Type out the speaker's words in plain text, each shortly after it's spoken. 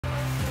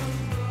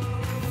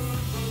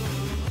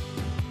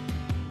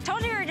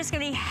just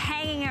gonna be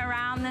hanging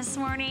around this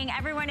morning.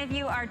 Every one of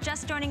you are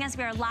just joining us.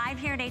 We are live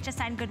here at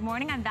HSN. Good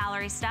morning, I'm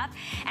Valerie Stupp,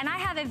 and I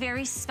have a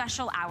very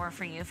special hour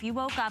for you. If you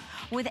woke up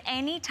with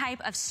any type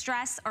of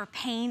stress or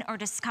pain or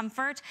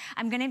discomfort,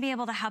 I'm gonna be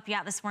able to help you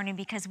out this morning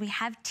because we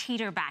have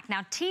Teeter back.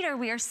 Now, Teeter,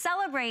 we are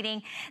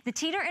celebrating the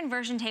Teeter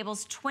Inversion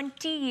Table's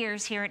 20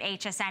 years here at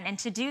HSN, and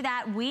to do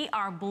that, we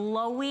are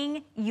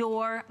blowing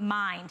your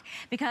mind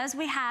because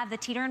we have the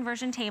Teeter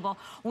Inversion Table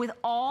with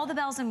all the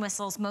bells and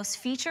whistles, most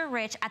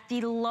feature-rich at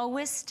the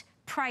lowest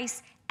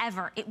price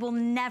ever. It will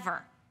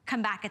never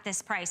come back at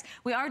this price.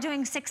 We are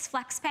doing 6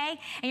 flex pay,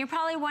 and you're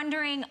probably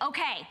wondering,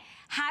 okay,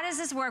 how does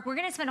this work? We're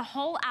gonna spend a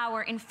whole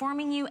hour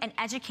informing you and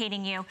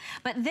educating you,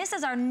 but this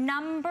is our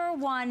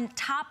 #1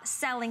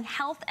 top-selling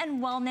health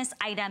and wellness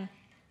item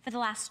for the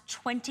last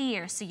 20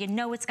 years, so you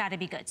know it's gotta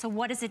be good. So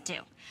what does it do?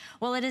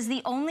 Well, it is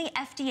the only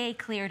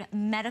FDA-cleared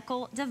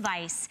medical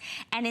device,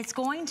 and it's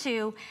going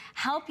to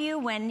help you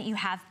when you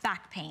have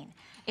back pain,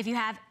 if you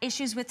have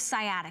issues with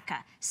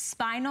sciatica,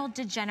 spinal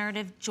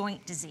degenerative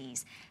joint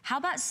disease. How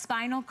about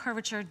spinal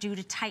curvature due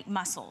to tight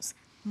muscles,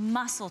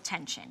 muscle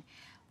tension,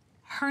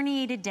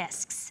 herniated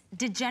discs,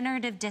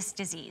 degenerative disc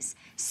disease,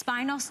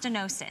 spinal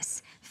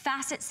stenosis,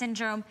 facet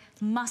syndrome,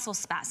 muscle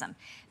spasm.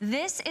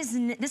 This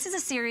is a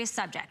serious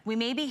subject. We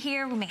may be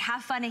here, we may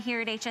have fun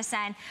here at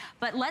HSN,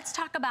 but let's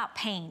talk about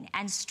pain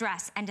and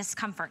stress and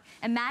discomfort.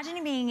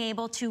 Imagine being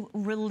able to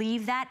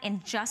relieve that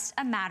in just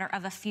a matter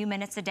of a few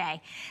minutes a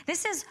day.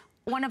 This is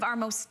one of our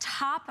most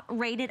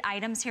top-rated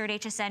items here at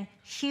HSN.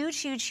 Huge,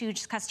 huge,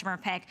 huge customer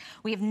pick.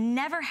 We have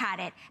never had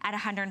it at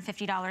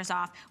 $150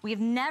 off. We have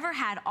never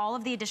had all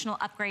of the additional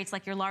upgrades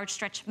like your large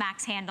stretch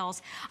max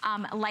handles,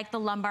 like the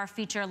lumbar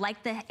feature,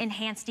 like the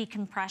enhanced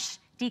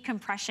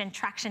decompression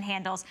traction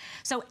handles.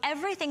 So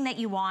everything that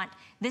you want,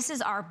 this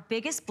is our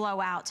biggest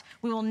blowout.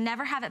 We will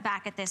never have it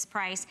back at this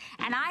price.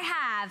 And I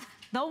have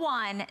the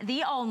one,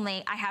 the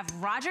only, I have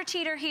Roger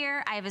Teeter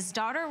here, I have his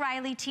daughter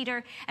Riley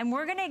Teeter, and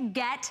we're gonna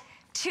get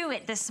to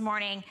it this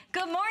morning.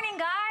 Good morning,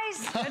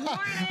 guys. Good morning.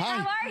 How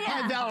are you?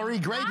 Hi, Valerie.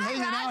 Great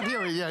hanging out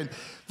here again.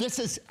 This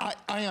is,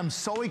 I am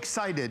so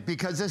excited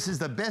because this is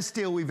the best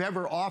deal we've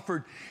ever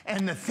offered.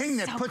 And the thing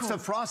that puts the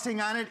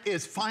frosting on it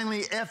is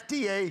finally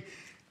FDA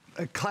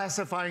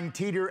classifying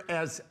Teeter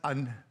as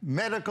a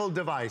medical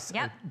device,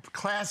 a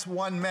Class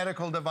 1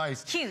 medical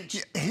device.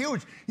 Huge.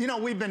 Huge. You know,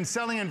 we've been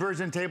selling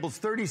inversion tables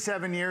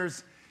 37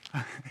 years.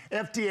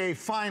 FDA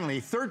finally,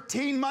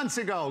 13 months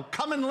ago,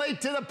 coming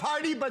late to the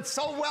party, but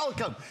so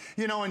welcome.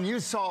 You know, and you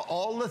saw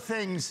all the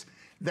things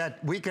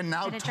that we can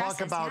now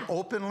talk about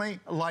openly,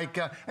 like,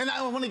 and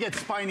I want to get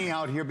spiny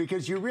out here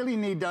because you really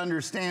need to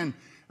understand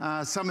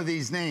some of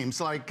these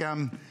names, like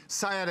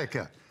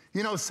sciatica.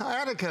 You know,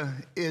 sciatica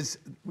is,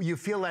 you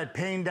feel that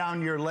pain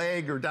down your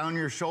leg or down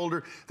your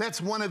shoulder. That's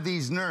one of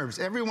these nerves.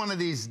 Every one of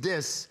these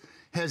discs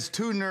has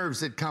 2 nerves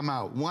that come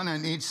out, one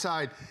on each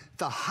side.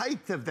 The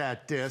height of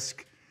that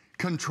disc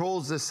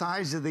controls the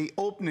size of the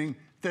opening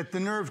that the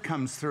nerve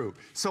comes through.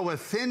 So a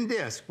thin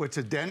disc, which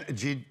is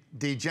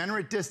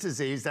degenerate disc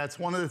disease, that's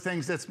one of the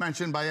things that's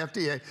mentioned by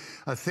FDA.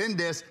 A thin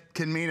disc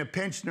can mean a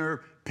pinched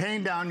nerve,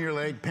 pain down your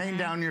leg, pain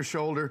down your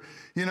shoulder.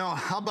 You know,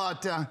 how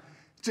about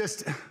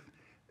just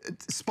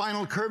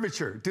spinal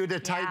curvature due to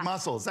tight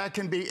muscles? That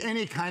can be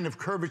any kind of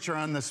curvature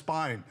on the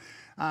spine.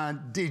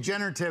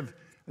 Degenerative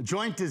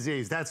joint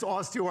disease, that's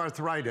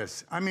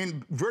osteoarthritis. I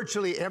mean,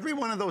 virtually every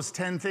one of those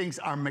 10 things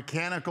are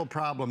mechanical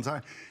problems.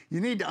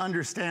 You need to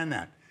understand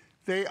that.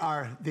 They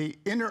are the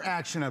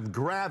interaction of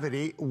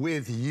gravity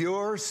with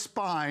your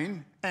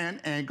spine and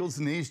ankles,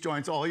 knees,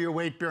 joints, all your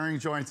weight-bearing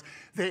joints.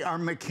 They are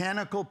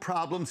mechanical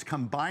problems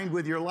combined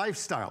with your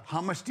lifestyle.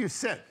 How much do you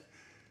sit?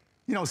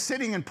 You know,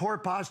 sitting in poor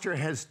posture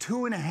has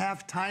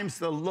 2.5 times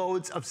the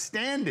loads of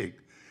standing.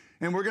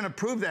 And we're gonna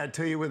prove that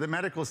to you with a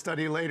medical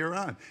study later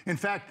on. In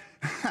fact,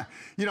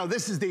 you know,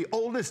 this is the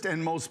oldest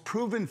and most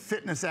proven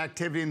fitness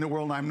activity in the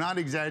world. I'm not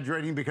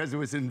exaggerating because it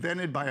was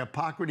invented by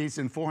Hippocrates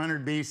in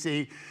 400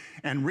 BC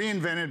and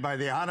reinvented by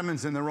the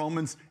Ottomans and the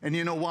Romans. And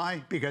you know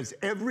why? Because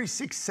every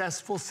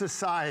successful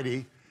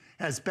society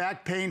has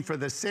back pain for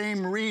the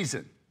same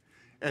reason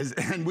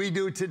and we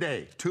do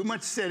today. Too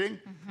much sitting,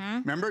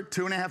 remember,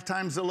 2.5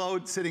 times the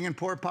load, sitting in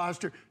poor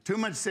posture, too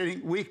much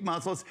sitting, weak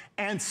muscles,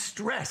 and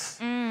stress.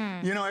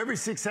 You know, every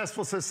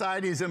successful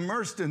society is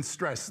immersed in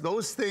stress.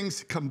 Those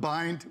things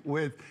combined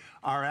with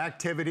our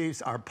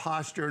activities, our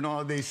posture, and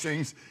all of these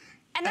things,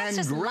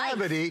 and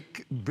gravity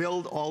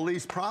build all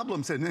these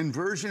problems. And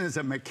inversion is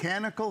a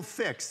mechanical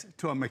fix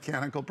to a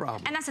mechanical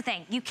problem. And that's the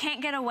thing. You can't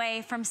get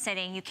away from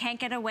sitting. You can't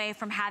get away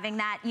from having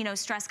that, you know,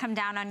 stress come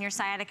down on your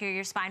sciatica or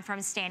your spine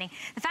from standing.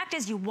 The fact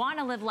is, you want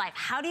to live life.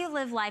 How do you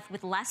live life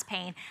with less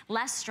pain,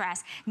 less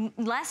stress,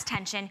 less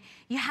tension?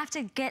 You have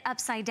to get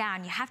upside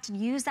down. You have to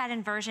use that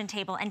inversion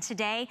table. And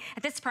today,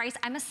 at this price,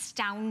 I'm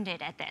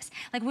astounded at this.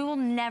 Like, we will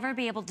never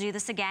be able to do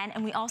this again.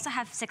 And we also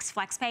have 6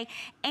 flex pay,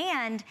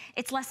 and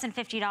it's less than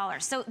 $50.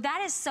 So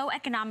that is so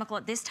economical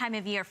at this time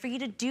of year for you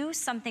to do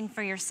something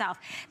for yourself.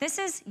 This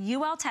is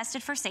UL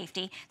tested for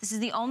safety. This is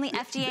the only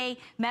FDA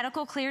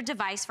medical cleared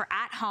device for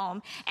at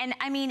home. And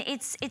I mean,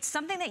 it's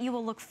something that you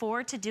will look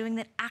forward to doing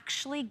that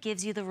actually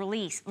gives you the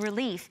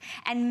relief.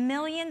 And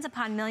millions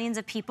upon millions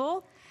of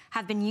people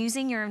have been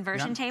using your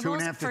inversion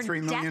tables 2.5 to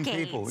 3 million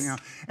people.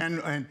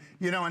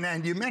 You know,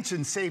 and you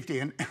mentioned safety.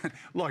 And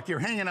look, you're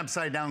hanging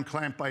upside down,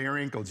 clamped by your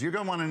ankles. You're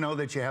going to want to know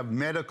that you have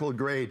medical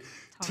grade.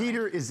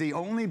 Teeter is the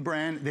only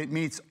brand that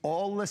meets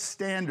all the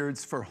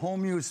standards for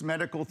home use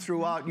medical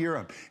throughout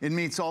Europe. It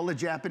meets all the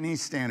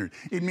Japanese standards.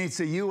 It meets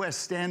a U.S.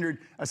 standard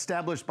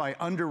established by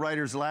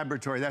Underwriters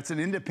Laboratory. That's an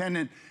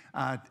independent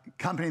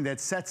company that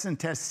sets and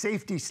tests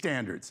safety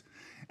standards.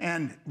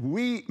 And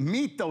we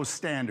meet those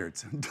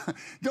standards.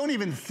 Don't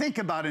even think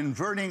about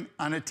inverting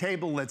on a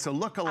table that's a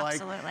look-alike,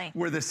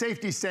 where the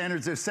safety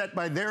standards are set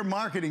by their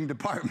marketing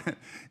department.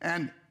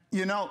 And,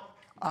 you know,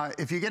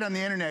 if you get on the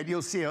internet,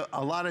 you'll see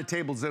a lot of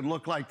tables that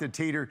look like the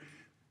Teeter.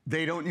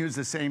 They don't use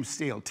the same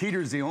steel.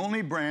 Teeter's the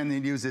only brand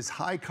that uses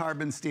high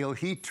carbon steel,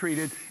 heat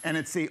treated, and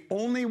it's the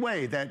only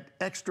way that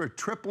extra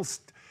triple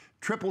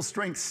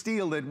strength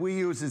steel that we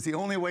use is the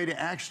only way to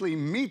actually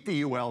meet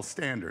the UL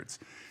standards.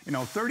 You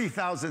know,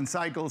 30,000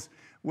 cycles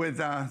with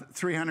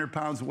 300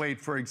 pounds weight,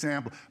 for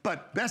example.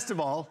 But best of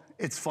all,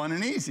 it's fun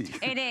and easy.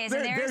 It is.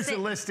 There's the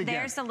list again.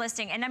 There's the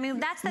listing. And I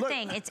mean, that's the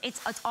thing.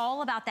 It's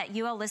all about that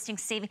UL listing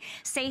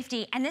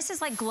safety. And this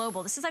is like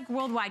global. This is like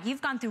worldwide.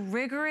 You've gone through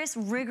rigorous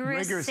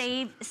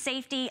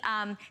safety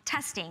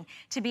testing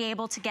to be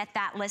able to get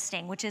that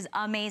listing, which is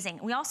amazing.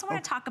 We also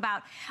want to talk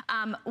about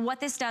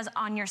what this does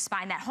on your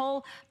spine, that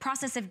whole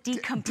process of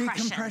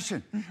decompression.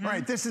 Decompression. All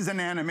right, this is an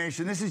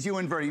animation. This is you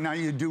inverting. Now,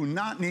 you do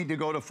not need to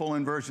go to full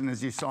inversion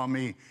as you saw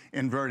me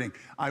inverting.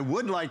 I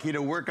would like you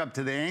to work up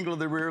to the angle of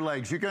the rear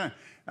legs. You're going to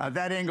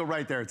that angle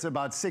right there, it's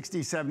about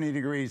 60, 70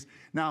 degrees.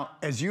 Now,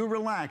 as you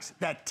relax,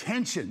 that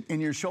tension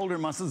in your shoulder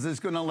muscles is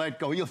going to let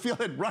go. You'll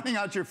feel it running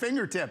out your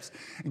fingertips,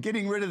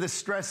 getting rid of the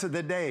stress of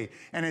the day.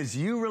 And as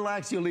you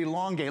relax, you'll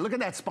elongate. Look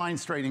at that spine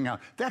straightening out.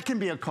 That can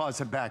be a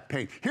cause of back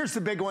pain. Here's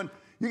the big one.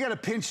 You got a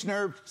pinched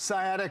nerve,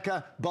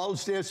 sciatica,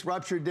 bulged disc,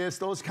 ruptured disc,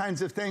 those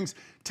kinds of things.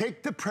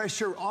 Take the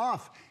pressure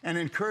off and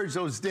encourage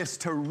those discs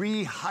to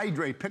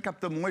rehydrate, pick up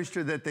the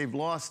moisture that they've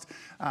lost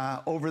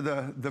over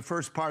the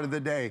first part of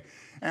the day.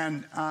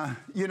 And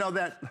you know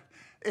that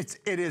it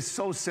is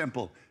so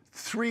simple.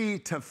 3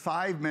 to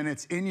 5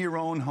 minutes in your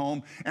own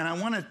home. And I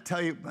want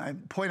to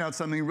point out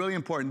something really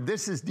important.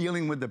 This is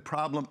dealing with the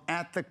problem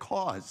at the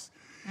cause.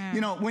 You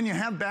know, when you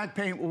have back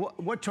pain,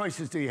 what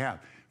choices do you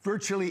have?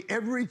 Virtually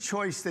every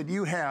choice that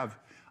you have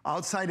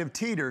outside of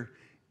Teeter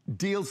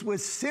deals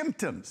with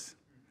symptoms.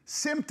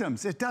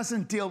 Symptoms. It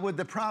doesn't deal with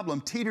the problem.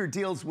 Teeter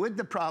deals with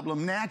the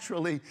problem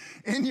naturally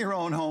in your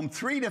own home,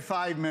 3 to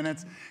 5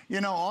 minutes.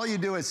 You know, all you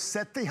do is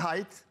set the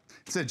height.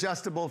 It's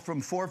adjustable from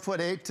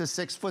 4'8" to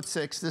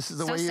 6'6". This is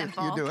the way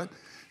you do it.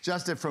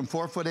 Adjust it from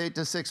 4'8"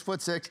 to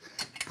 6'6".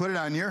 Put it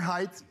on your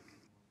height.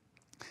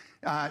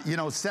 You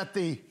know, set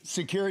the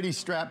security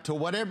strap to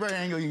whatever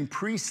angle. You can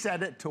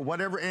preset it to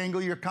whatever angle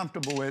you're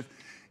comfortable with,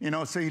 you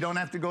know, so you don't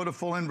have to go to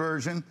full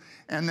inversion.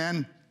 And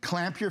then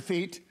clamp your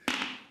feet.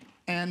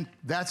 And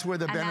that's where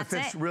the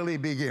benefits really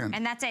begin.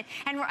 And that's it.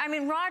 And I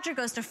mean, Roger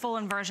goes to full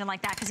inversion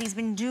like that because he's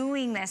been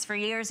doing this for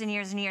years and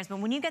years and years. But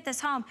when you get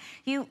this home,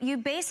 you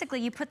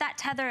basically put that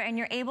tether and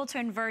you're able to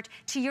invert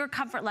to your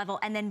comfort level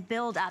and then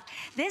build up.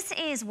 This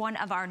is one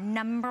of our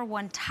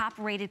 #1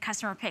 top-rated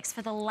customer picks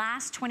for the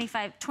last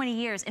 20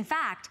 years. In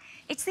fact,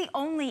 it's the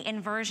only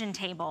inversion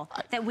table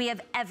that we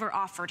have ever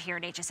offered here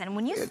at HSN.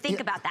 When you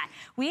think about that,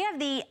 we have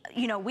the,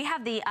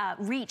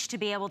 reach to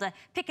be able to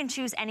pick and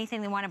choose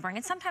anything we want to bring.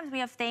 And sometimes we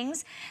have things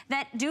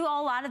that do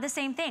a lot of the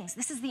same things.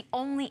 This is the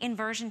only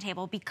inversion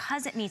table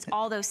because it meets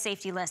all those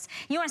safety lists.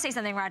 You want to say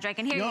something, Roger? I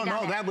can hear you.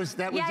 No, that was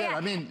it.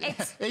 I mean,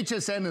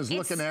 HSN is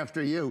looking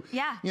after you.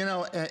 Yeah.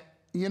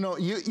 You know,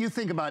 you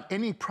think about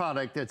any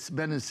product that's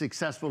been as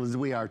successful as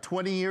we are,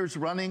 20 years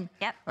running.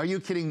 Yep. Are you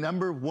kidding?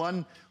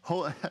 #1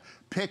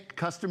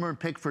 customer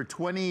pick for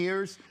 20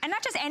 years. And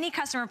not just any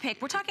customer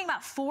pick. We're talking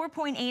about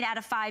 4.8 out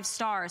of 5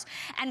 stars.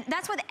 And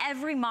that's with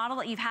every model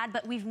that you've had,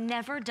 but we've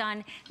never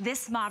done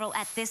this model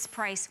at this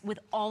price with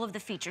all of the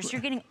features.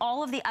 You're getting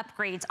all of the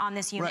upgrades on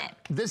this unit. Right.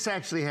 This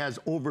actually has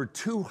over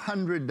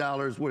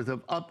 $200 worth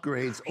of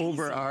upgrades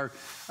over our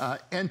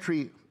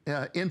entry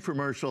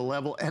infomercial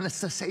level, and it's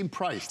the same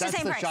price.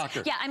 That's the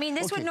shocker. Yeah, I mean,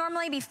 this would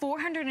normally be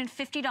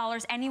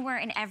 $450 anywhere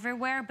and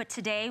everywhere, but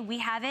today we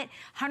have it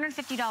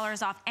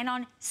 $150 off and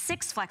on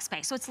 6 flex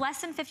pay. So it's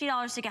less than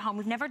 $50 to get home.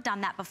 We've never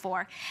done that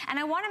before. And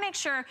I want to make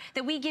sure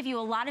that we give you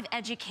a lot of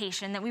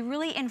education, that we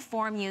really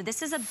inform you.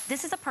 This is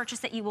a purchase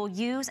that you will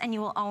use and you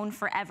will own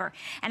forever.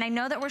 And I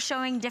know that we're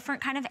showing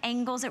different kind of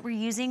angles that we're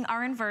using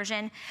our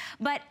inversion,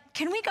 but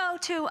can we go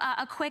to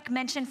a quick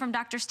mention from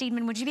Dr.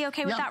 Steedman? Would you be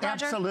okay with that,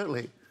 Roger?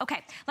 Absolutely.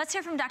 Okay, let's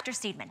hear from Dr.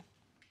 Steedman.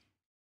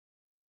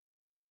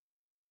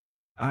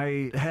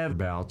 I have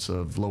bouts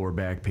of lower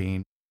back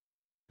pain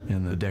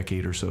in the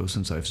decade or so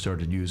since I've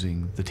started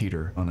using the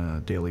Teeter on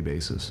a daily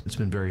basis. It's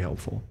been very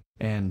helpful.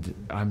 And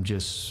I'm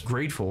just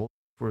grateful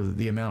for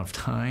the amount of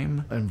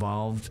time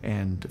involved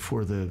and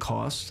for the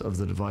cost of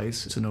the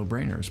device. It's a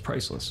no-brainer. It's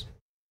priceless.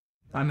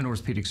 I'm an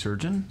orthopedic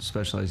surgeon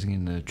specializing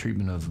in the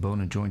treatment of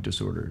bone and joint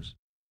disorders.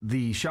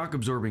 The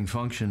shock-absorbing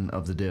function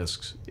of the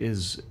discs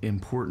is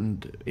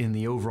important in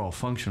the overall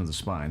function of the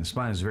spine. The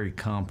spine is a very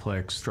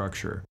complex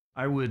structure.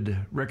 I would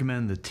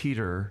recommend the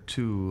Teeter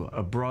to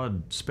a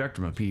broad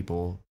spectrum of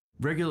people.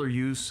 Regular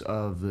use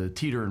of the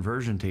Teeter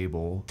inversion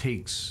table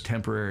takes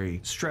temporary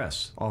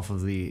stress off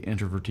of the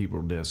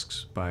intervertebral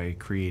discs by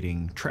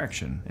creating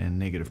traction and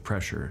negative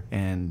pressure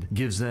and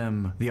gives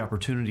them the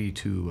opportunity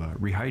to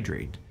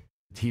rehydrate.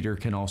 Teeter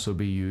can also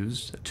be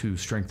used to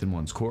strengthen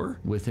one's core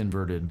with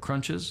inverted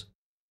crunches.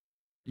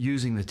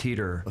 Using the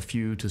Teeter a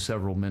few to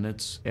several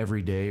minutes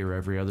every day or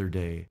every other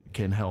day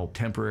can help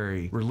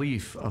temporary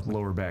relief of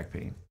lower back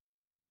pain.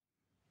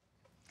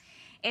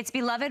 It's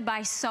beloved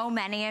by so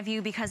many of you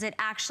because it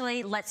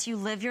actually lets you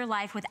live your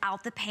life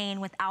without the pain,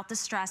 without the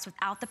stress,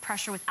 without the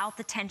pressure, without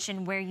the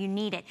tension where you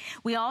need it.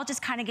 We all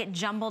just kind of get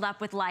jumbled up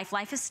with life.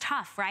 Life is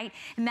tough, right?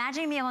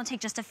 Imagine being able to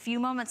take just a few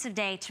moments a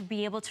day to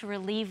be able to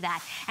relieve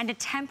that and to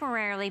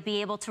temporarily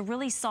be able to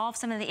really solve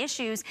some of the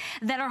issues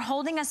that are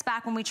holding us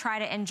back when we try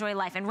to enjoy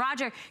life. And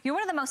Roger, you're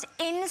one of the most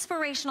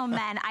inspirational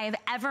men I have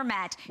ever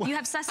met. You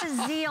have such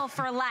a zeal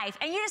for life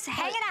and you're just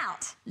hanging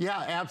out.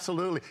 Yeah,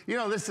 absolutely. You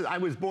know, I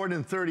was born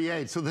in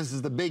 '38. So this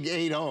is the big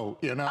 8-0,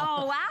 you know?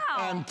 Oh,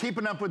 wow. And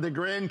keeping up with the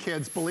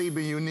grandkids, believe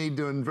me, you need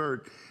to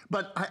invert.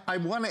 But I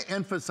want to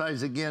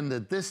emphasize again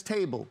that this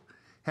table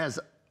has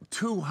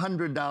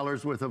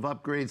 $200 worth of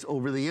upgrades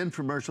over the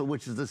infomercial,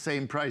 which is the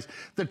same price.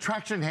 The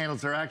traction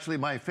handles are actually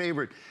my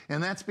favorite,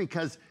 and that's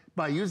because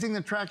by using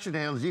the traction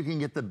handles, you can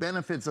get the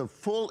benefits of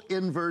full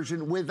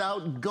inversion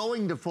without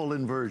going to full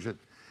inversion.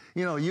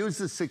 You know, use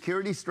the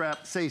security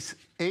strap, say,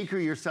 anchor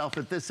yourself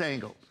at this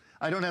angle.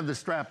 I don't have the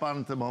strap on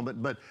at the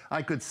moment, but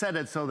I could set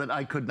it so that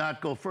I could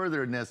not go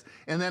further in this.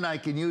 And then I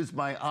can use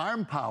my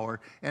arm power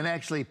and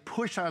actually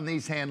push on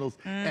these handles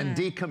and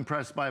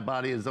decompress my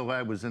body as though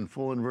I was in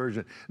full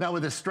inversion. Now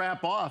with the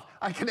strap off,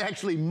 I can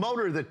actually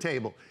motor the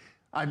table.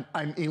 I'm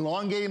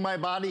elongating my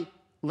body,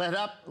 let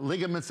up,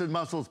 ligaments and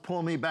muscles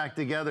pull me back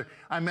together.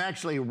 I'm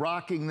actually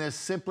rocking this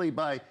simply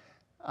by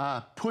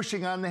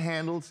pushing on the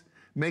handles,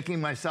 making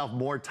myself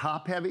more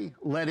top heavy,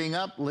 letting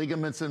up,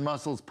 ligaments and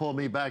muscles pull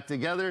me back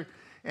together,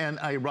 and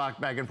I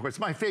rock back and forth. It's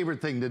my favorite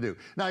thing to do.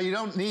 Now, you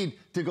don't need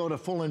to go to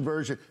full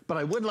inversion, but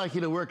I would like you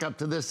to work up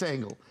to this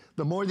angle.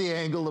 The more the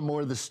angle, the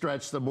more the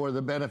stretch, the more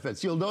the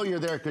benefits. You'll know you're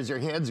there because your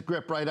hands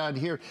grip right on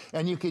here,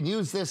 and you can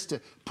use this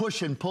to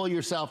push and pull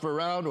yourself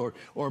around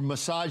or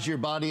massage your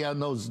body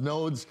on those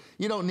nodes.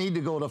 You don't need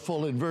to go to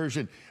full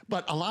inversion,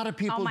 but a lot of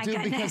people do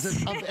because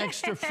of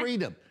extra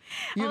freedom.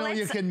 You know,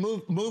 you can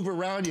move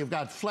around. You've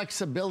got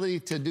flexibility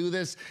to do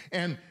this.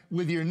 And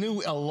with your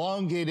new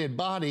elongated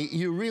body,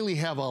 you really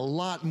have a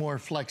lot more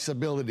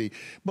flexibility.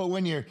 But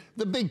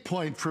the big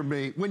point for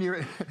me, when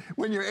you're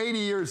 80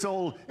 years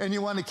old and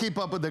you want to keep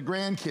up with the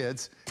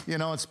grandkids, you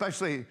know,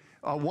 especially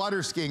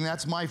water skiing,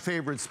 that's my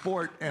favorite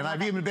sport. And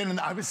I've even been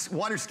I was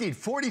water skied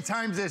 40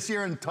 times this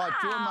year and taught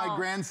 2 of my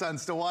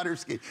grandsons to water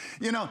ski.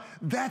 You know,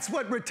 that's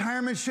what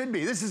retirement should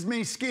be. This is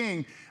me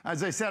skiing.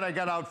 As I said, I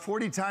got out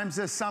 40 times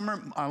this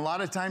summer, a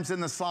lot of times in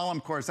the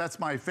slalom course. That's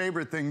my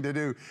favorite thing to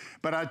do.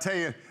 But I tell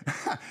you,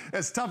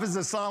 as tough as the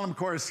slalom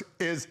course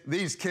is,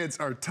 these kids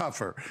are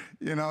tougher.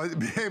 You know,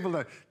 be able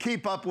to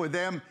keep up with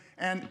them.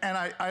 And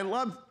I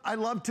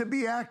love to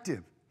be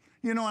active.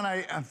 You know,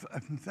 and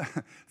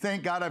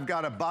thank God I've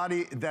got a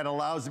body that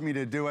allows me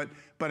to do it,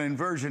 but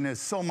inversion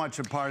is so much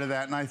a part of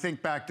that. And I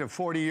think back to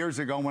 40 years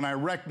ago when I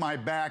wrecked my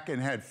back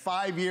and had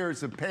 5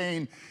 years of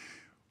pain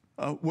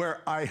where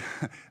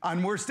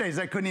on worst days,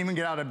 I couldn't even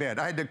get out of bed.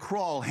 I had to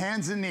crawl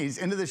hands and knees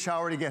into the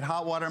shower to get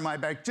hot water in my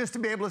back just to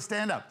be able to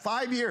stand up.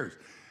 5 years.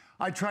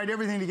 I tried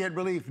everything to get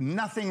relief.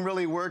 Nothing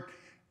really worked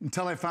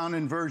until I found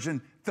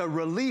inversion. The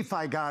relief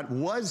I got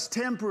was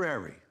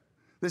temporary.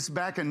 This is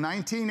back in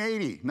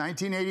 1980,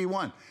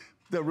 1981.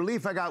 The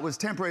relief I got was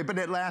temporary, but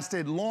it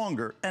lasted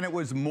longer, and it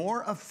was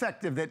more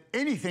effective than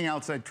anything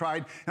else I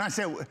tried. And I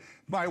said,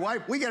 my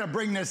wife, we got to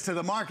bring this to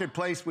the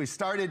marketplace. We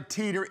started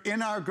Teeter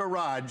in our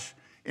garage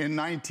in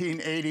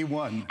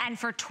 1981. And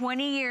for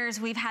 20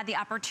 years, we've had the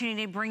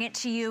opportunity to bring it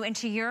to you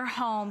into your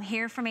home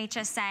here from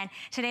HSN.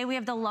 Today, we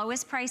have the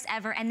lowest price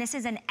ever, and this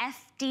is an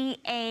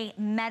FDA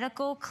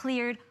medical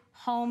cleared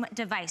home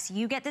device.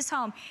 You get this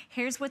home,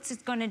 here's what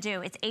it's gonna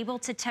do. It's able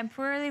to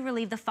temporarily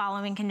relieve the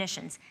following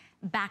conditions: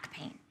 back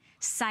pain,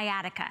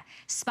 sciatica,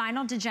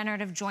 spinal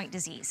degenerative joint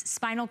disease,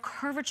 spinal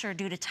curvature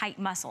due to tight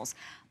muscles,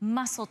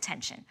 muscle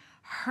tension,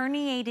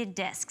 herniated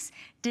discs,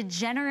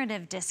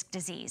 degenerative disc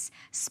disease,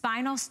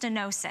 spinal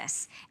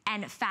stenosis,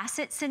 and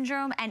facet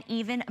syndrome, and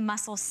even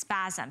muscle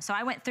spasm. So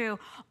I went through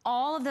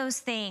all of those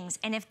things,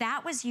 and if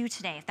that was you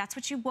today, if that's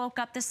what you woke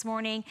up this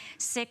morning,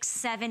 6,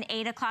 7,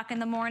 8 o'clock in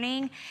the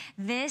morning,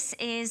 this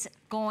is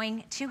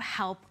going to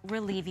help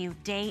relieve you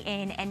day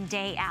in and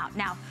day out.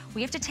 Now,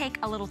 we have to take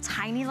a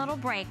tiny little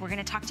break. We're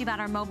gonna talk to you about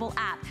our mobile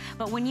app,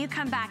 but when you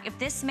come back, if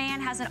this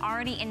man hasn't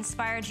already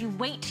inspired you,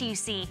 wait till you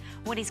see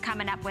what he's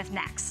coming up with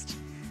next.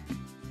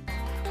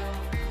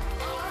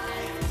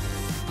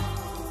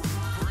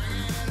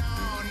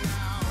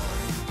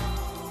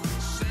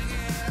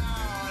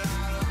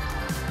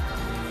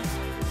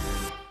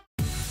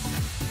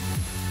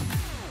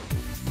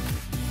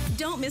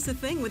 Don't miss a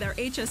thing with our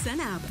HSN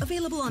app,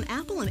 available on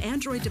Apple and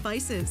Android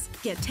devices.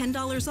 Get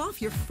 $10 off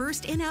your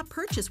first in-app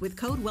purchase with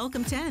code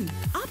WELCOME10.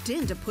 Opt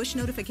in to push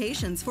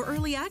notifications for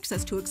early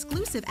access to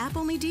exclusive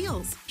app-only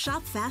deals.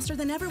 Shop faster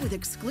than ever with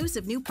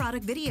exclusive new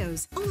product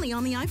videos, only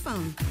on the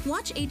iPhone.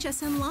 Watch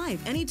HSN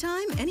Live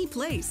anytime, any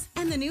place.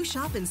 And the new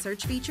shop and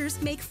search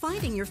features make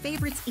finding your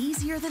favorites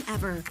easier than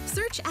ever.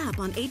 Search app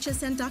on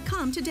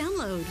hsn.com to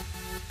download.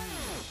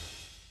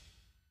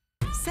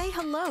 Say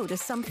hello to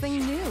something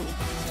new.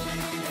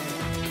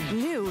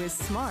 New is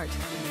smart.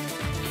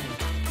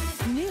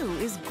 New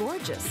is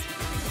gorgeous.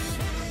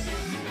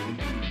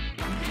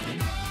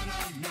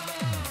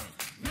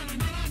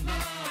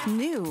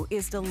 New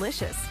is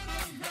delicious.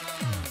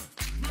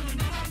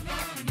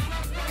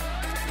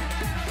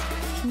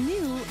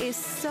 New is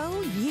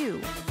so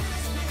you.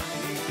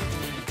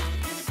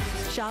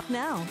 Shop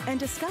now and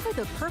discover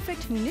the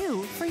perfect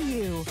new for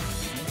you.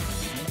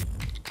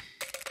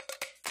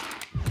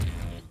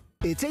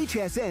 It's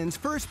HSN's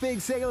first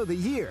big sale of the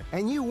year,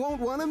 and you won't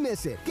want to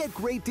miss it. Get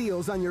great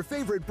deals on your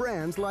favorite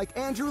brands like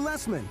Andrew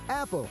Lessman,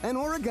 Apple, and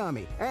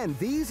Origami. And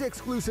these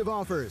exclusive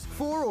offers: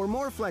 4 or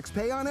more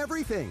FlexPay on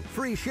everything,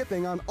 free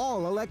shipping on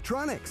all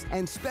electronics,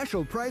 and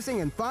special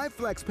pricing and 5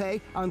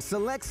 FlexPay on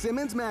select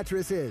Simmons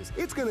mattresses.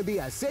 It's going to be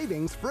a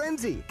savings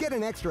frenzy. Get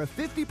an extra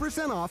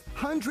 50% off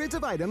hundreds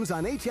of items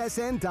on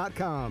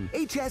hsn.com.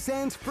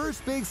 HSN's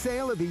first big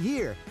sale of the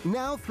year,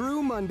 now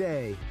through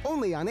Monday.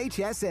 Only on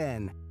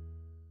HSN.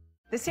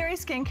 The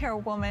Serious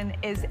Skincare woman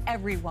is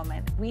every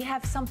woman. We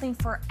have something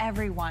for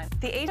everyone.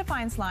 The A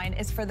Defiance line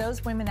is for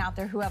those women out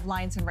there who have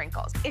lines and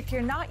wrinkles. If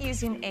you're not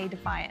using A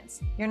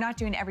Defiance, you're not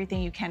doing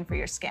everything you can for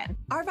your skin.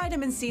 Our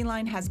vitamin C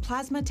line has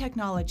plasma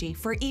technology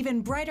for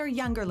even brighter,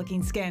 younger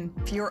looking skin.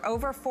 If you're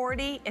over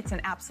 40, it's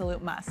an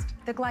absolute must.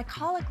 The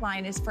glycolic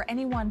line is for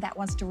anyone that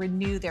wants to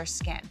renew their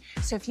skin.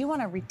 So if you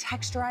want to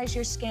retexturize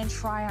your skin,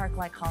 try our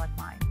glycolic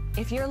line.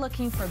 If you're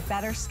looking for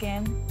better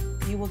skin,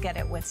 you will get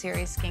it with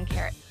Serious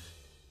Skincare.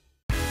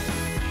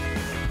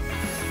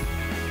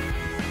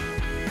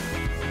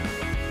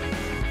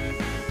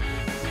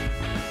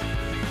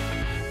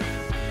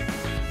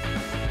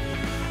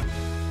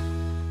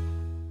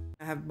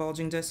 I have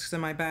bulging discs in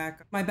my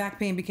back. My back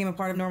pain became a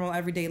part of normal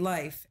everyday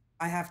life.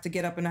 I have to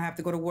get up and I have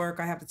to go to work.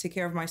 I have to take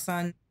care of my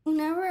son.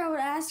 Whenever I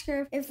would ask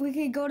her if we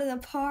could go to the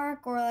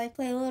park or like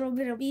play a little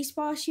bit of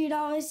baseball, she'd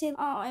always say,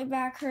 "Oh, my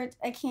back hurts,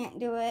 I can't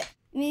do it."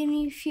 It made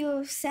me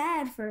feel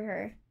sad for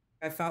her.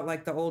 I felt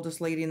like the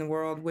oldest lady in the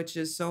world, which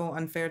is so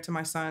unfair to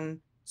my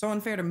son, so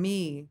unfair to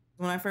me.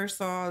 When I first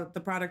saw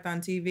the product on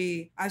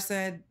TV, I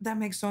said, that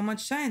makes so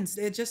much sense.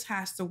 It just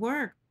has to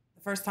work.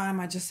 The first time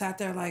I just sat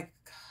there like,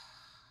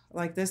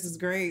 this is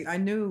great. I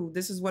knew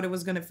this is what it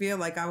was going to feel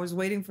like. I was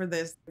waiting for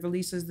this. It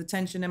releases the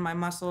tension in my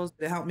muscles.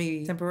 It helped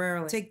me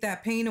temporarily take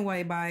that pain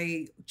away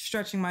by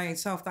stretching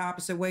myself the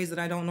opposite ways that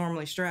I don't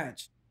normally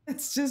stretch.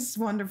 It's just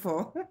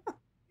wonderful.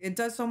 It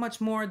does so much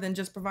more than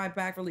just provide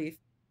back relief.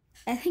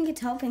 I think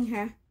it's helping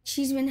her.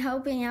 She's been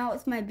helping out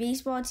with my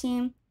baseball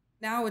team.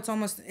 Now it's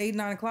almost 8,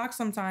 9 o'clock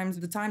sometimes.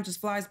 The time just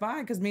flies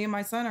by because me and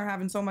my son are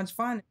having so much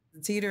fun. The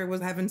Teeter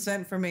was heaven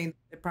sent for me.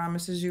 It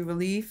promises you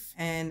relief,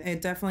 and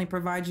it definitely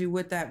provides you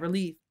with that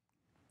relief.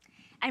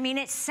 I mean,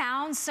 it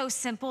sounds so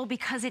simple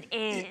because it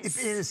is.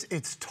 It is.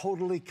 It's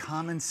totally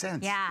common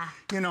sense. Yeah.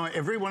 You know,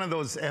 every one of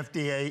those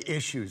FDA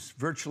issues,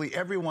 virtually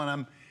every one of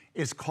them,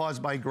 is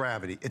caused by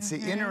gravity. It's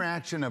the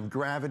interaction of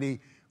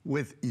gravity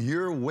with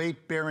your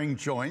weight-bearing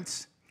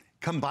joints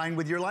combined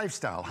with your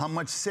lifestyle. How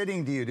much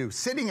sitting do you do?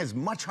 Sitting is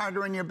much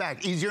harder on your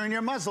back, easier on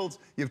your muscles.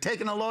 You've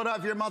taken a load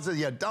off your muscles,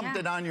 you dumped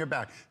it on your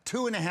back.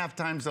 2.5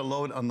 times the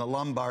load on the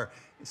lumbar,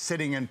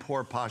 sitting in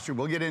poor posture.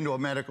 We'll get into a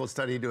medical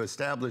study to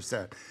establish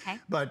that. Okay.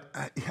 But,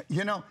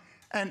 you know,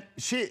 and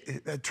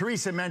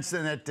Teresa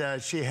mentioned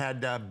that she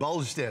had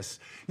bulge discs.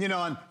 You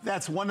know, and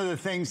that's one of the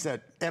things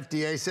that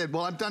FDA said,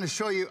 well, I'm going to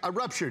show you a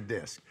ruptured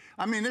disc.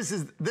 I mean, this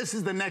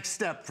is the next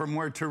step from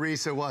where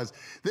Teresa was.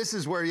 This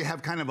is where you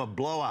have kind of a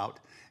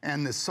blowout,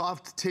 and the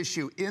soft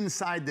tissue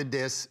inside the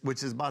disc,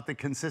 which is about the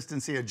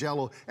consistency of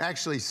Jell-O,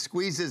 actually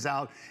squeezes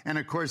out. And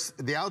of course,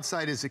 the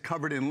outside is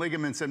covered in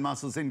ligaments and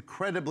muscles,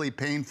 incredibly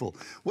painful.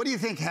 What do you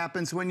think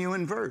happens when you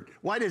invert?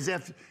 Why does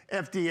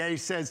FDA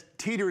says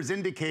Teeter is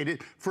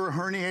indicated for a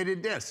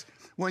herniated disc?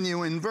 When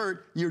you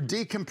invert, you're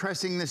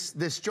decompressing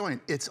this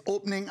joint. It's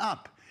opening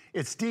up.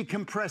 It's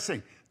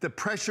decompressing. The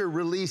pressure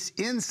release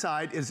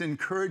inside is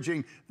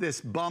encouraging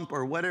this bump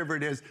or whatever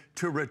it is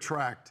to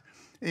retract.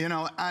 You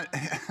know,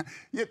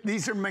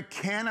 these are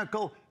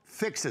mechanical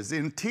fixes.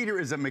 And Teeter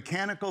is a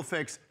mechanical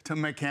fix to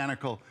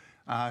mechanical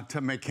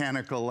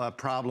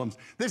problems.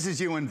 This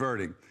is you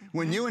inverting.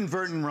 When you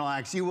invert and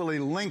relax, you will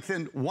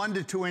lengthen 1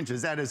 to 2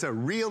 inches. That is a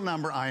real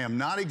number. I am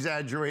not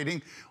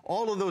exaggerating.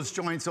 All of those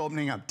joints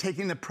opening up,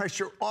 taking the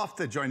pressure off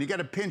the joint. You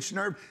got a pinched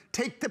nerve,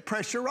 take the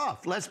pressure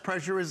off. Less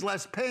pressure is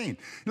less pain.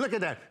 Look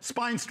at that,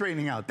 spine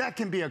straightening out. That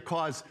can be a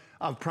cause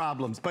of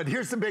problems. But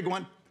here's the big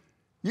one.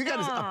 You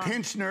got a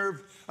pinched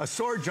nerve, a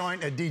sore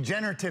joint, a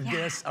degenerative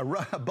disc,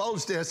 a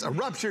bulged disc, a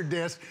ruptured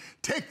disc.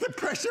 Take the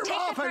pressure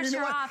off. Take the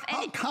pressure off.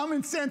 How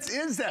common sense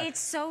is that? It's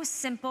so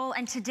simple,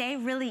 and today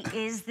really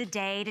is the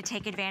day to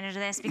take advantage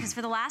of this, because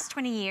for the last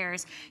 20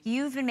 years,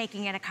 you've been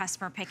making it a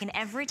customer pick, and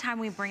every time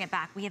we bring it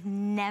back, we have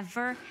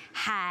never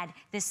had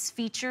this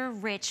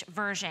feature-rich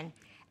version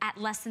at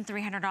less than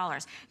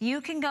 $300. You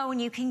can go and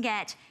you can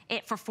get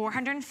it for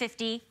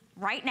 $450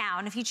 right now,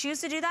 and if you choose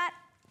to do that,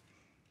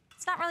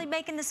 it's not really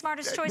making the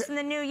smartest choice in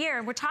the new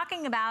year. We're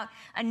talking about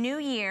a new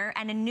year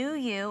and a new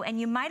you, and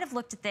you might have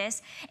looked at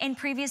this in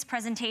previous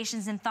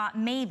presentations and thought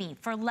maybe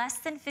for less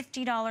than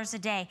 $50 a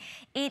day.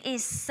 It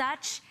is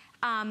such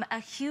a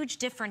huge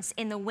difference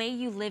in the way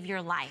you live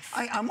your life.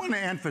 I want to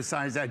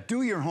emphasize that.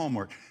 Do your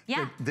homework.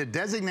 Yeah. The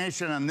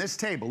designation on this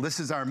table,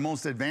 this is our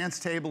most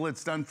advanced table.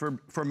 It's done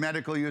for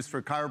medical use,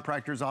 for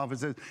chiropractors'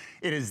 offices.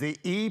 It is the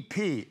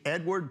EP,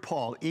 Edward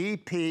Paul,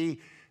 EP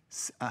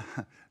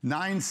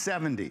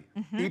 970,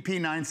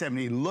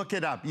 EP970. Look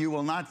it up. You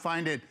will not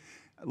find it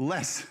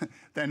less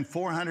than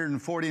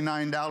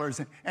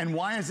 $449. And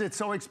why is it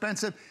so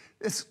expensive?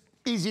 It's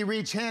easy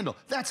reach handle.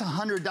 That's a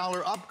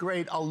 $100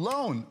 upgrade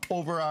alone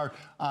over our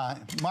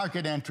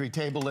market entry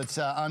table. It's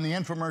on the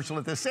infomercial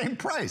at the same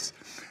price.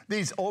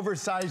 These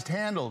oversized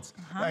handles,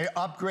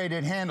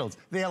 upgraded handles,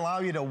 they allow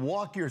you to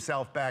walk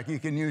yourself back. You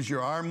can use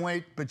your arm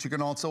weight, but you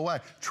can also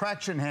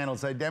traction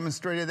handles. I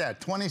demonstrated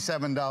that,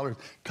 $27.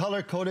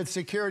 Color-coded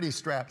security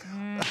strap.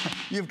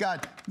 You've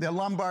got the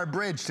lumbar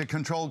bridge to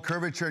control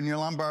curvature in your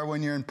lumbar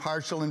when you're in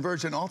partial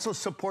inversion. Also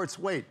supports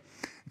weight.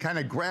 Kind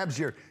of grabs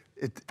your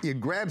it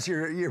grabs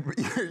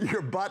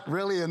your butt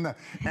really and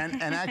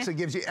actually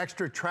gives you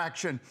extra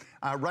traction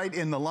right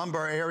in the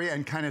lumbar area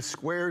and kind of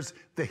squares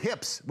the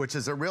hips, which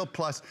is a real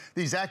plus.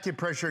 These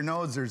acupressure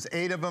nodes, there's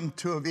 8 of them,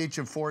 2 of each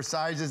of 4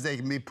 sizes. They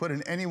can be put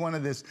in any one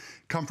of this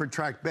Comfort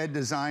Track bed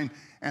design,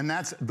 and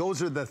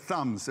those are the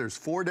thumbs. There's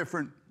 4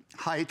 different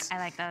heights. I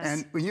like those.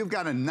 And when you've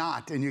got a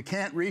knot and you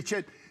can't reach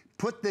it,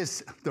 put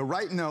the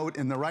right note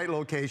in the right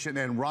location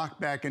and rock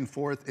back and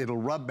forth. It'll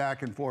rub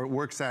back and forth,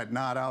 works that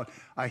knot out.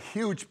 A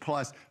huge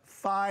plus.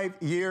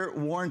 5-year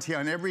warranty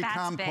on every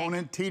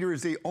component. Big. Teeter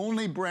is the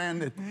only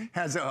brand that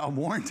has a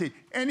warranty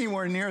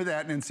anywhere near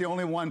that, and it's the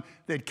only one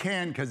that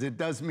can, because it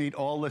does meet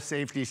all the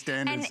safety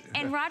standards.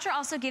 And Roger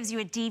also gives you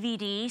a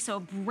DVD, so a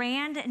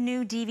brand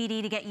new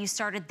DVD to get you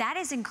started. That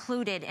is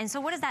included. And so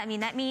what does that mean?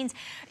 That means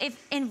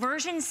if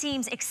inversion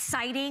seems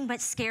exciting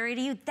but scary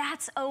to you,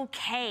 that's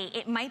okay.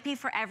 It might be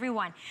for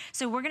everyone.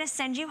 So we're gonna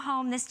send you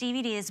home this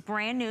DVD. It's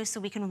brand new,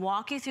 so we can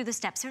walk you through the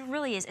steps. It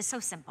really is. It's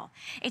so simple.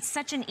 It's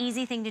such an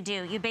easy thing to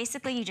do.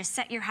 Basically, you just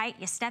set your height,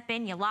 you step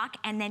in, you lock,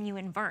 and then you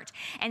invert.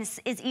 And it's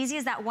as easy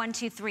as that 1,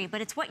 2, 3,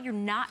 but it's what you're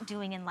not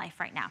doing in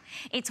life right now.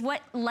 It's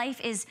what life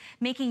is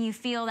making you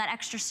feel, that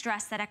extra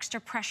stress, that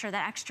extra pressure,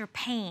 that extra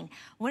pain.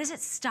 What is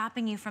it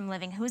stopping you from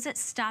living? Who is it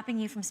stopping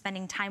you from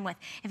spending time with?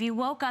 If you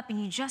woke up and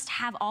you just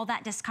have all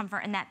that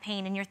discomfort and that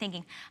pain and you're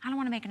thinking, I don't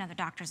want to make another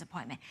doctor's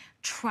appointment,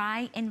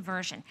 try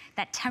inversion.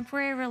 That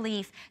temporary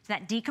relief,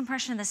 that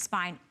decompression of the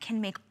spine can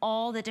make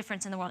all the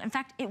difference in the world. In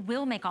fact, it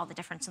will make all the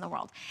difference in the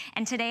world.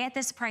 And today at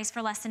this price,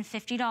 for less than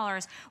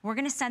 $50, we're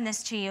gonna send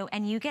this to you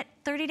and you get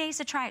 30 days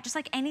to try it, just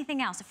like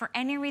anything else. If for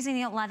any reason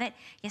you don't love it,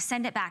 you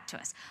send it back to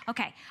us.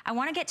 Okay, I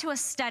wanna get to a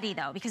study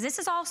though, because this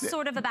is all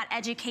sort of about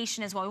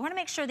education as well. We wanna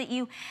make sure that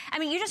you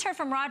just heard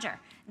from Roger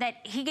that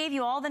he gave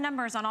you all the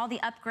numbers on all the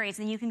upgrades,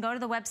 and you can go to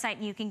the website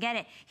and you can get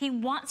it. He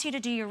wants you to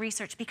do your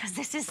research because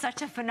this is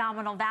such a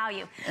phenomenal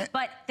value.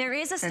 But there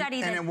is a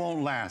study and it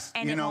won't last.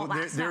 And it won't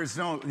last. There's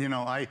no,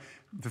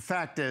 the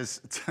fact is,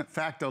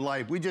 fact of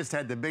life, we just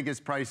had the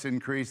biggest price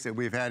increase that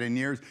we've had in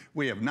years.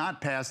 We have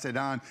not passed it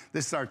on.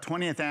 This is our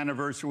 20th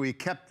anniversary. We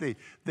kept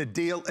the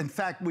deal. In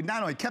fact, we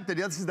not only kept the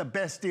deal, this is the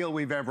best deal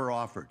we've ever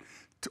offered.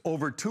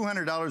 Over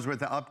 $200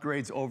 worth of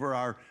upgrades over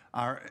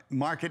our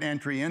market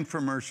entry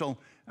infomercial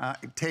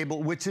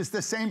table, which is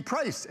the same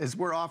price as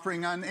we're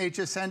offering on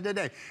HSN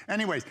today.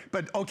 Anyways,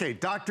 but okay,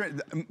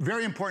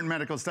 very important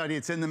medical study.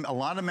 It's in a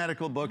lot of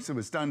medical books. It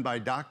was done by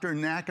Dr.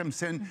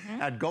 Nackimson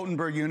at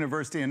Gothenburg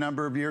University a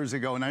number of years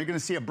ago. Now you're gonna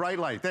see a bright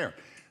light there.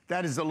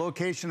 That is the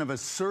location of a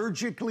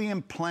surgically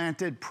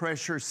implanted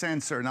pressure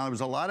sensor. Now there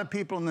was a lot of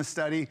people in the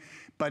study,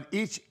 but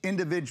each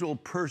individual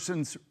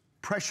person's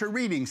pressure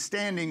reading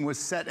standing was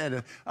set at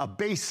a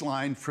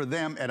baseline for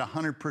them at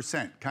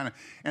 100%,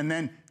 and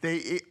then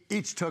they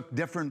each took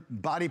different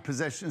body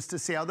positions to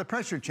see how the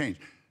pressure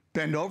changed.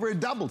 Bend over, it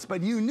doubles,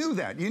 but you knew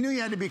that. You knew you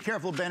had to be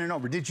careful bending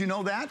over. Did you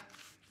know that?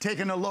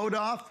 Taking a load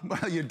off,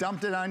 well, you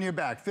dumped it on your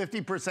back.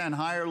 50%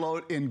 higher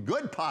load in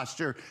good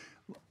posture.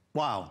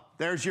 Wow,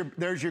 there's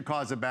your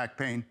cause of back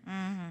pain.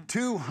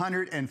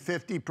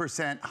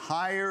 250%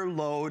 higher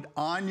load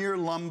on your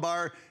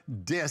lumbar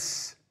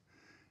discs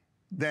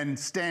than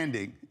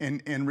standing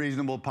in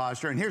reasonable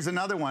posture. And here's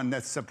another one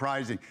that's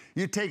surprising.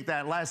 You take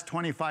that last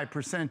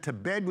 25% to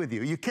bed with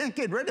you. You can't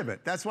get rid of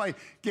it. That's why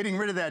getting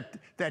rid of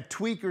that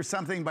tweak or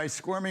something by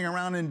squirming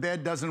around in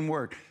bed doesn't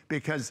work,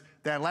 because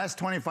that last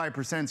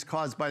 25% is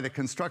caused by the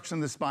construction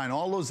of the spine.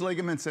 All those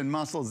ligaments and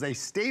muscles, they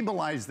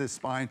stabilize the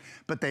spine,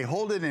 but they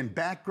hold it in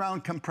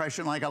background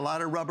compression like a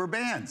lot of rubber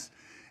bands.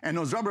 And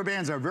those rubber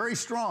bands are very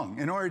strong.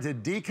 In order to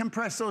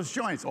decompress those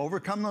joints,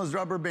 overcome those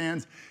rubber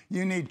bands,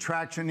 you need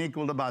traction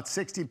equal to about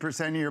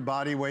 60% of your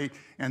body weight.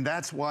 And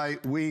that's why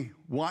we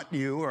want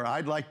you, or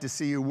I'd like to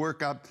see you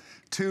work up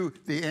to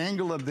the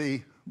angle of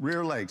the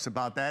rear legs,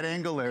 about that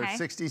angle there, okay.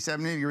 60,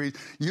 70 degrees.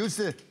 Use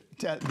the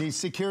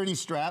security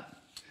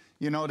strap,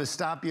 you know, to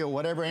stop you at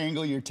whatever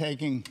angle you're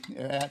taking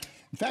at.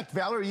 In fact,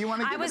 Valerie, you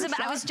want to give it a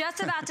shot? I was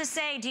just about to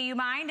say, do you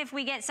mind if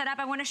we get set up?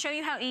 I want to show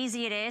you how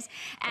easy it is.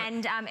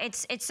 And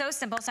it's so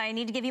simple. So I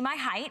need to give you my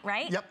height,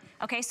 right? Yep.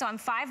 Okay, so I'm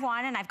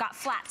 5'1", and I've got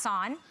flats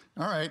on.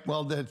 All right,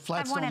 well, the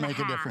flats don't make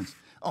a difference.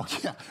 Oh,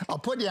 yeah. I'll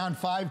put you on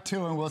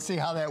 5'2", and we'll see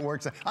how that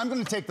works. I'm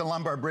going to take the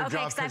lumbar bridge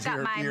off because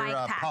your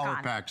power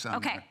pack's on.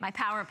 Okay, my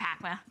power pack.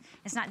 Well,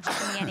 it's not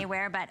jumping me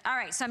anywhere, but all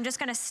right, so I'm just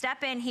going to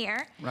step in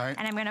here. Right.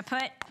 And I'm going to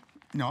put...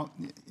 No.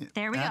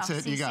 There we go. That's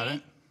it. You got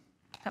it.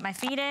 Put my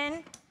feet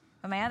in.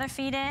 Put my other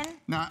feet in.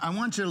 Now, I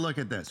want you to look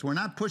at this. We're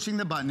not pushing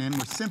the button in.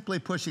 We're simply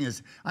pushing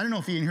this. I don't know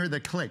if you can hear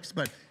the clicks,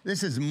 but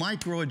this is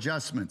micro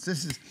adjustments.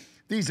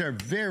 These are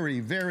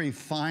very, very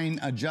fine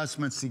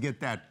adjustments to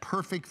get that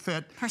perfect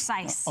fit.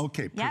 Precise.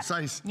 Okay,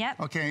 precise. Yep.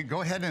 Okay,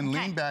 go ahead and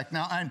lean back.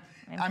 Now,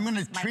 I'm going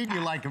to treat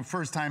you like a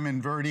first-time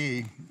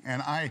invertee,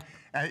 and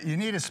you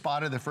need a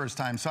spotter the first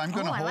time, so I'm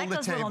going to hold the table. I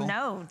like those little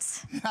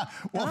nodes. Yeah,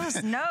 well,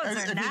 those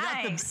nodes are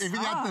nice. If you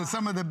got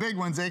some of the big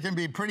ones, they can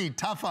be pretty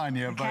tough on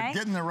you, but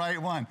getting the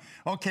right one.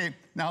 Okay,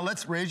 now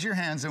let's raise your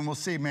hands, and we'll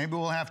see. Maybe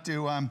we'll have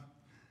to,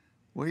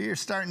 well, you're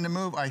starting to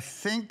move. I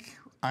think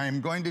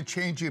I'm going to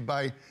change you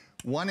by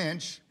 1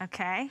 inch.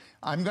 Okay.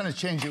 I'm going to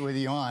change it with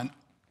you on.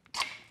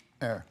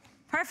 There.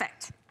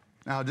 Perfect.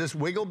 Now just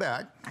wiggle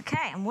back.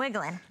 Okay, I'm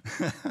wiggling.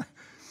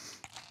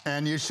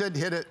 And you should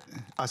hit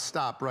a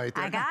stop right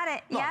there. I got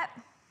it, yep.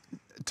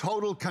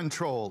 Total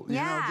control.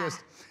 Yeah. You know,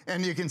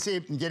 and you can see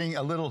it getting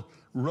a little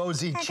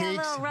rosy cheeks. A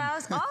little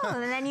rose. Oh,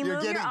 and then you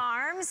move your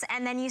arms,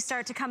 and then you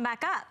start to come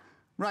back up.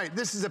 Right,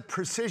 this is a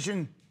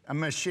precision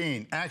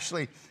machine.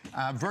 Actually,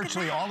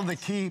 virtually all of the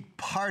key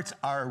parts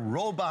are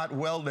robot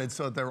welded,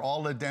 so they're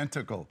all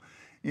identical.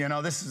 You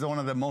know, this is one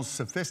of the most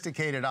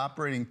sophisticated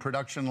operating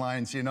production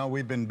lines. You know,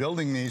 we've been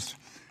building these,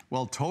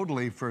 well,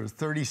 totally for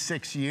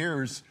 36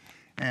 years.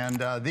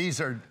 And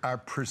these are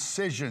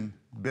precision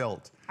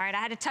built. All right, I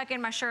had to tuck in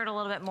my shirt a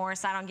little bit more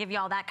so I don't give you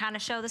all that kind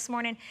of show this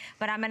morning,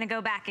 but I'm gonna go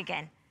back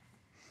again.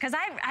 Because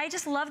I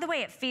just love the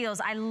way it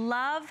feels. I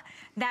love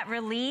that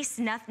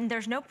release.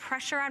 There's no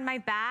pressure on my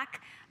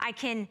back. I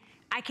can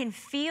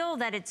feel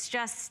that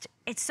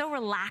it's so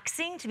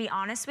relaxing, to be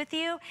honest with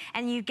you.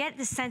 And you get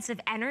this sense of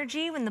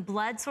energy when the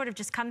blood sort of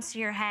just comes to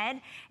your head.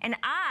 And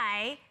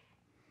I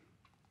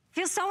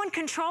feel so in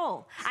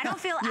control. I don't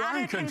feel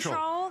out of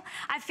control.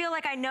 I feel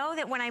like I know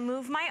that when I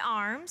move my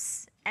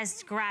arms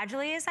as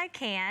gradually as I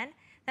can,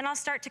 then I'll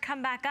start to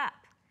come back up.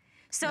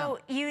 So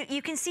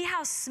you can see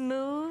how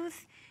smooth,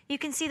 you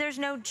can see there's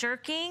no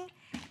jerking,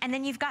 and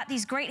then you've got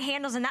these great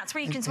handles, and that's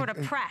where you can sort of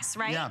press,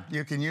 right? Yeah,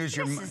 you can use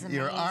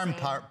your arm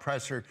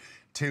pressor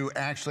to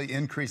actually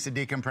increase the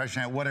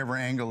decompression at whatever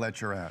angle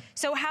that you're at.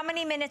 So how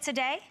many minutes a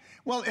day?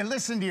 Well, and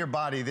listen to your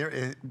body.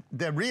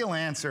 The real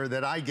answer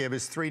that I give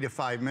is 3 to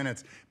 5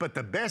 minutes, but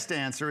the best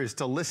answer is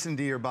to listen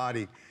to your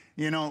body.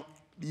 You know,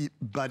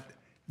 but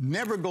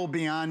never go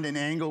beyond an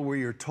angle where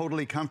you're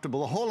totally comfortable.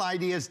 The whole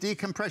idea is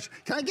decompression.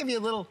 Can I give you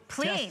a little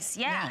Please, test?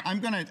 yeah.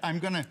 I'm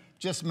gonna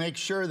just make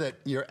sure that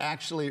you're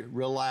actually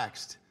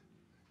relaxed.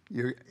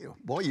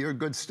 Boy, you're a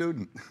good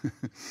student.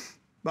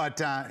 But,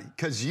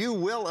 because you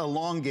will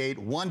elongate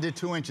 1 to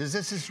 2 inches.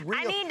 This is real.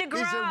 I need to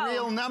grow. These are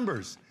real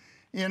numbers.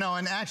 You know,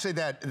 and actually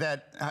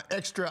that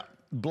extra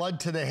blood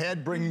to the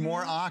head, bring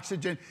more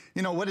oxygen.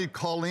 You know, what did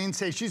Colleen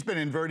say? She's been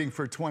inverting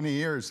for 20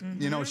 years.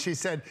 You know, she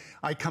said,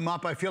 I come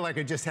up, I feel like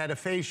I just had a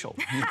facial.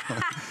 You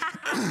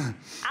know?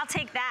 I'll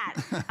take that.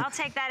 I'll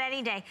take that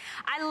any day.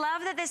 I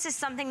love that this is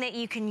something that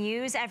you can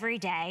use every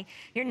day.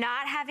 You're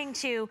not having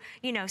to,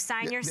 you know,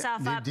 sign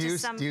yourself up to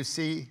some... Do you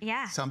see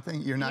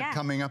something? You're not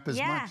coming up as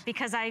much? Yeah,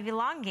 because I've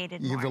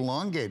elongated more. You've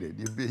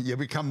elongated. You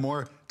become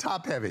more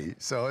top heavy.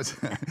 So it's...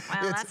 Well,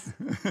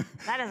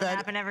 that doesn't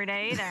happen every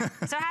day either.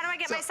 So how do I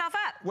get myself up?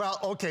 Well,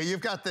 okay,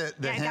 you've got the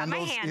handles. I got my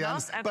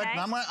handles, okay. But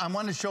I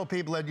want to show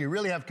people that you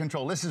really have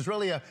control. This is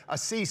really a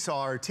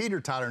seesaw or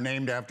teeter-totter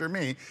named after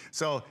me.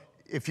 So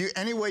if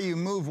any way you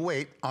move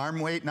weight, arm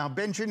weight, now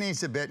bend your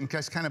knees a bit and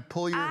just kind of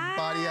pull your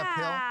body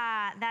uphill.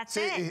 That's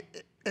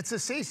it. It's a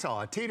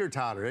seesaw, a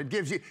teeter-totter. It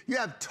gives you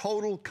have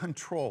total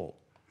control.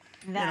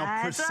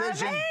 That's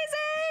precision.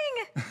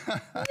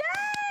 Amazing! Yay!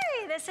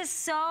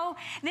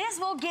 This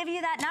will give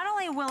you that. Not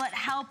only will it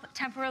help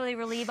temporarily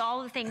relieve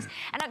all the things,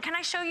 and can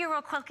I show you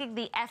real quickly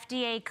the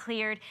FDA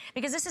cleared,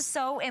 because this is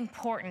so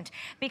important,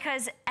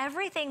 because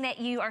everything that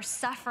you are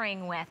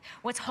suffering with,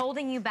 what's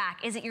holding you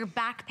back, is it your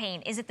back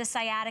pain? Is it the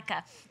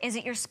sciatica? Is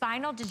it your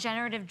spinal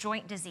degenerative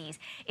joint disease?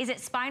 Is it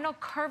spinal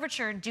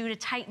curvature due to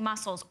tight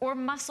muscles or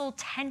muscle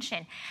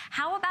tension?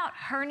 How about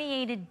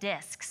herniated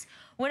discs?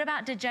 What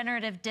about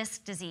degenerative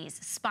disc disease,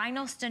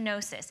 spinal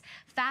stenosis,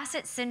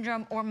 facet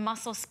syndrome, or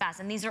muscle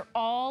spasm? These are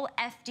all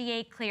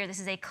FDA clear. This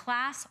is a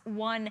Class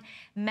 1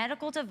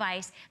 medical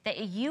device that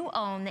you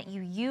own, that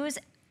you use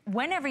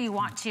whenever you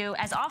want to,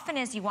 as often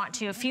as you want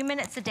to, a few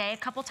minutes a day, a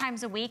couple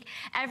times a week,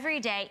 every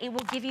day. It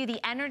will give you the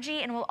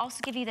energy and will also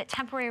give you that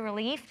temporary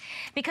relief.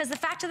 Because the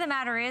fact of the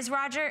matter is,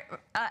 Roger,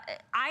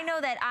 I know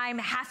that I'm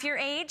half your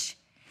age,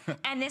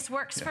 and this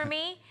works for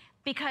me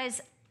because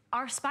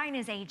our spine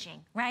is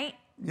aging, right?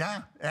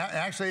 Yeah,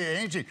 actually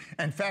aging.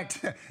 In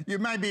fact, you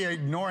might be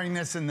ignoring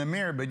this in the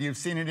mirror, but you've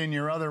seen it in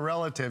your other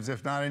relatives,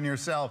 if not in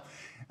yourself.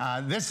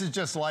 This is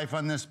just life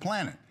on this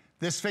planet.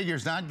 This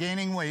figure's not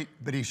gaining weight,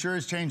 but he sure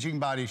is changing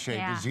body shape.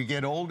 Yeah. As you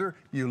get older,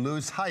 you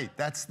lose height.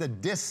 That's the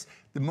disc.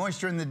 The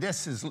moisture in the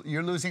disc is,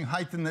 you're losing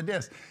height in the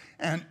disc.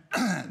 And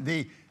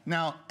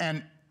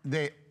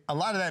a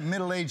lot of that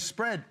middle-age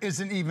spread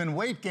isn't even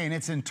weight gain.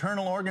 It's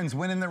internal organs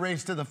winning the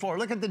race to the floor.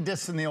 Look at the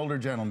discs in the older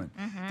gentleman.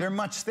 They're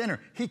much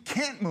thinner. He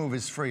can't move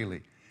as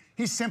freely.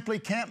 He simply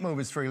can't move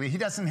as freely. He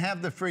doesn't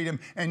have the freedom,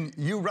 and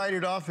you write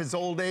it off as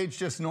old age,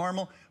 just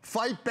normal.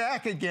 Fight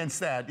back against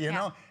that, you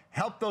know?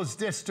 Help those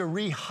discs to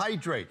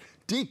rehydrate.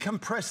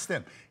 Decompress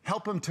them.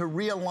 Help them to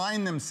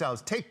realign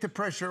themselves. Take the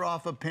pressure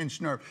off a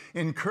pinched nerve.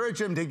 Encourage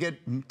them to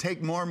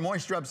take more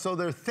moisture up so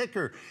they're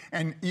thicker.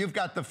 And you've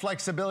got the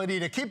flexibility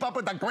to keep up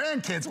with the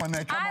grandkids when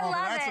they come over.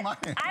 I love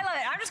it.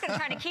 I'm just going to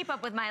try to keep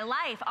up with my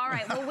life. All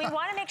right. Well, we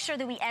want to make sure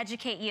that we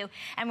educate you.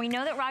 And we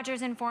know that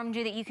Roger's informed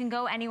you that you can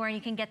go anywhere and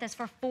you can get this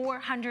for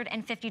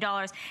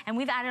 $450. And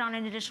we've added on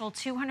an additional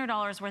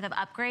 $200 worth of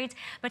upgrades.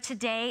 But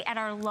today, at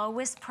our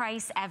lowest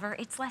price ever,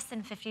 it's less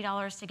than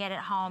 $50 to get it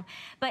home.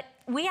 But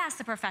we ask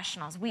the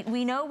professionals.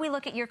 We know we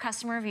look at your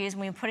customer reviews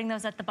and we're putting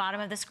those at the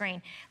bottom of the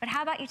screen. But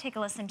how about you take a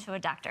listen to a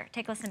doctor?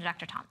 Take a listen to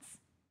Dr. Thomas.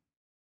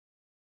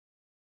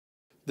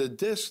 The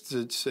discs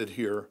that sit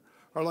here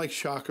are like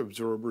shock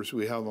absorbers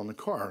we have on the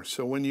car.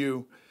 So when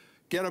you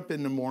get up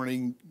in the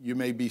morning, you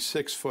may be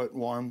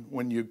 6'1".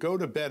 When you go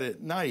to bed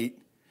at night,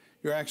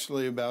 you're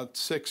actually about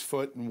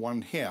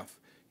 6'1½".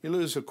 You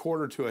lose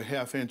 1/4 to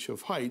 1/2 inch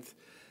of height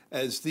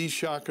as these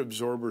shock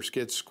absorbers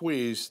get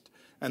squeezed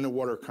and the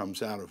water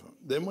comes out of them.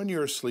 Then when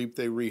you're asleep,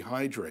 they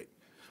rehydrate.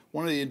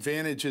 One of the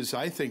advantages,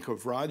 I think,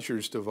 of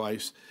Roger's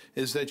device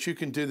is that you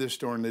can do this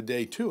during the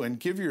day, too, and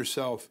give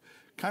yourself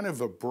kind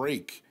of a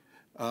break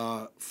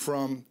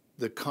from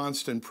the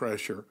constant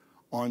pressure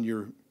on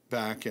your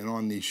back and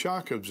on these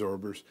shock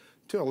absorbers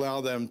to allow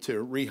them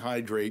to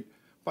rehydrate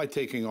by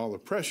taking all the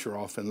pressure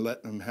off and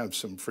letting them have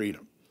some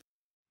freedom.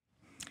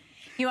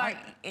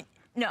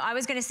 No, I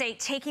was going to say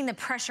taking the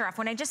pressure off.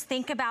 When I just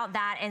think about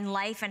that in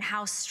life and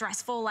how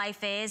stressful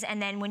life is, and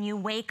then when you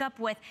wake up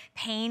with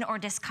pain or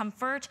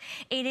discomfort,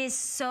 it is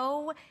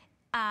so,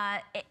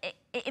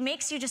 it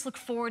makes you just look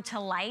forward to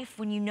life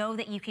when you know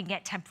that you can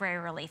get temporary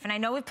relief. And I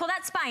know we pull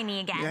that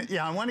spiny again.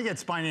 Yeah, I want to get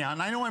spiny out.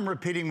 And I know I'm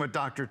repeating what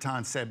Dr.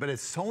 Tan said, but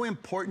it's so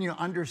important you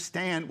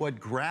understand what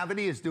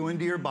gravity is doing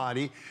to your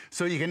body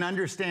so you can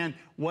understand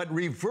what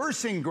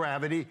reversing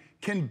gravity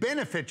can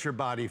benefit your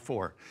body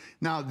for.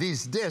 Now,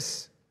 these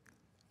discs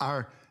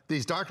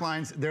these dark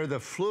lines, they're the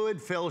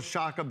fluid-filled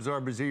shock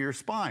absorbers of your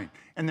spine,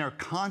 and they're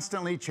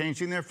constantly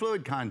changing their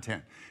fluid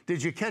content.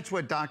 Did you catch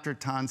what Dr.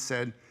 Tan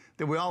said?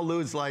 That we all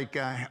lose like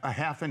a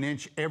 1/2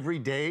 inch every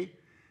day?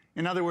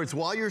 In other words,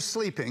 while you're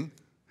sleeping,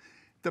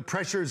 the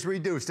pressure is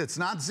reduced. It's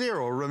not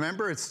zero,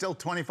 remember? It's still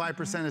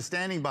 25% of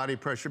standing body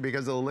pressure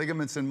because of the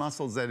ligaments and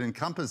muscles that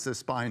encompass the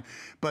spine,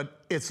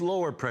 but it's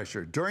lower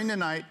pressure. During the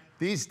night,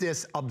 these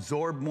discs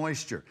absorb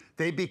moisture.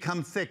 They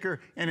become thicker,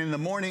 and in the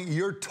morning,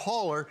 you're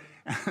taller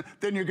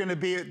than you're gonna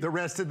be the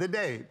rest of the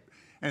day.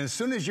 And as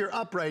soon as you're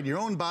upright, your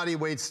own body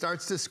weight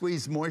starts to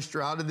squeeze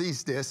moisture out of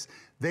these discs.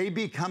 They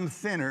become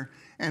thinner,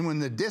 and when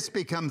the discs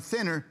become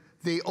thinner,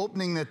 the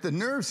opening that the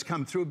nerves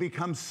come through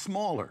becomes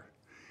smaller.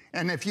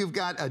 And if you've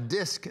got a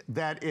disc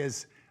that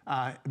is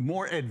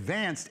more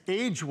advanced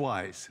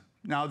age-wise,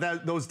 now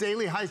those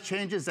daily height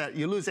changes that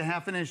you lose a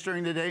 1/2 inch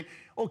during the day,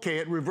 okay,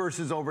 it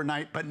reverses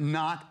overnight, but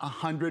not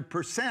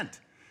 100%.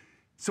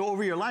 So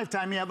over your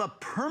lifetime, you have a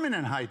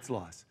permanent height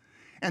loss.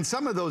 And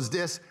some of those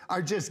discs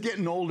are just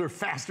getting older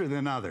faster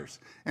than others.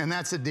 And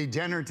that's a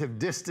degenerative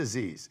disc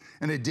disease.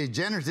 And a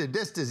degenerative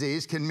disc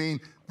disease can mean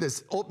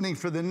this opening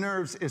for the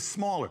nerves is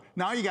smaller.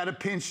 Now you got a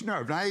pinched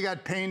nerve. Now you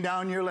got pain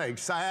down your leg,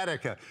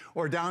 sciatica,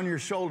 or down your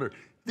shoulder.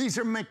 These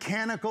are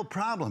mechanical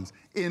problems.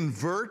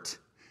 Invert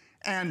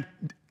and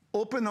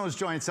Open those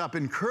joints up,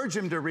 encourage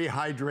them to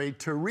rehydrate,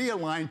 to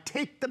realign,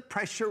 take the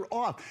pressure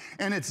off.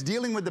 And it's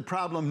dealing with the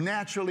problem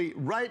naturally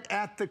right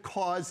at the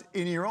cause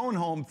in your own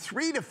home,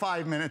 3 to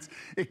 5 minutes.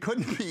 It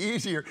couldn't be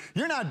easier.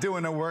 You're not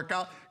doing a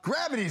workout.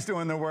 Gravity's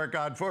doing the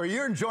workout for you.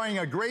 You're enjoying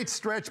a great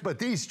stretch, but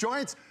these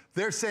joints,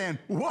 they're saying,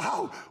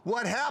 wow,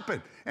 what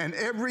happened? And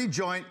every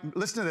joint,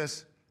 listen to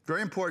this,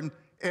 very important,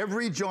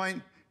 every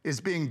joint is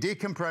being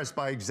decompressed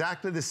by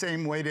exactly the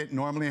same weight it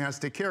normally has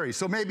to carry.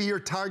 So maybe you're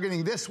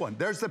targeting this one.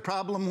 There's the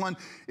problem one.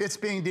 It's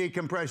being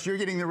decompressed. You're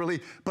getting the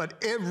relief. But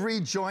every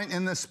joint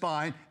in the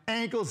spine,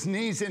 ankles,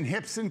 knees, and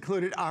hips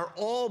included, are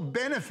all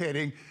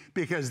benefiting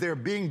because they're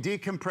being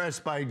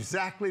decompressed by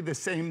exactly the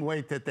same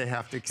weight that they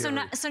have to carry.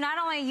 So not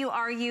only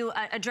are you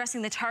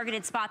addressing the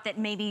targeted spot that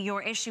may be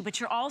your issue, but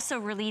you're also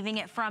relieving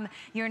it from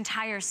your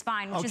entire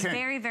spine, which is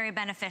very, very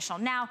beneficial.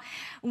 Now,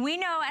 we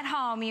know at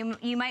home,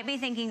 you might be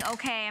thinking,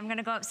 okay, I'm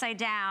gonna go upside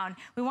down.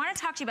 We wanna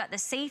talk to you about the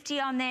safety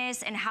on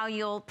this and how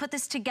you'll put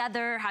this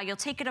together, how you'll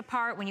take it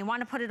apart when you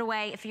wanna put it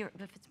away. If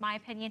it's my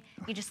opinion,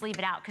 you just leave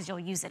it out because you'll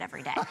use it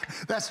every day.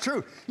 That's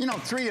true. You know,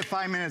 3 to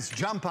 5 minutes,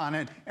 jump on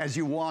it as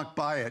you walk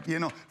by it. You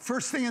know,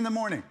 first thing in the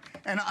morning,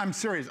 and I'm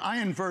serious, I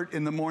invert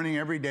in the morning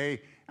every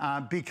day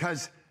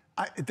because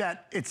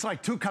it's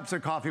like 2 cups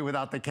of coffee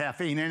without the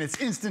caffeine, and it's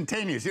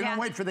instantaneous. You don't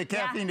wait for the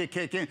caffeine to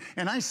kick in.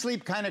 And I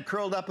sleep kind of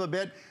curled up a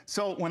bit,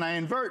 so when I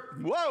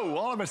invert, whoa,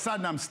 all of a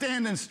sudden I'm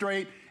standing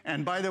straight.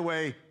 And by the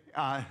way,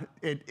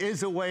 it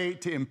is a way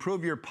to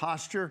improve your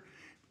posture.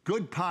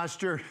 Good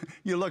posture,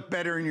 you look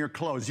better in your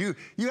clothes. You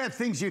have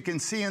things you can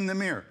see in the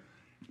mirror.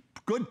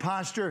 Good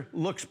posture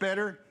looks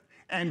better,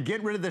 and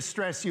get rid of the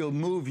stress, you'll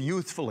move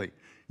youthfully.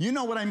 You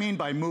know what I mean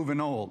by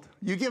moving old.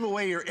 You give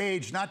away your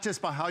age, not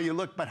just by how you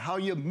look, but how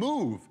you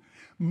move.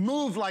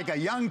 Move like a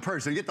young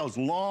person. Get those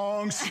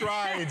long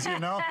strides, you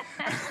know?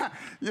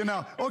 You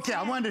know, okay,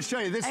 I wanted to show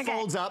you. This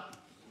folds up,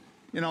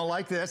 you know,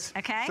 like this.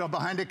 Okay. So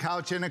behind a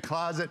couch in a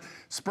closet,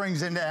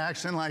 springs into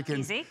action like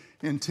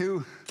in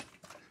 2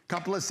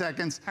 couple of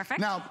seconds. Perfect.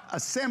 Now,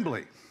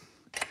 assembly.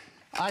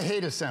 I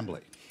hate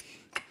assembly.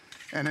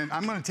 And then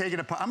I'm gonna take it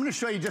apart. I'm gonna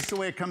show you just the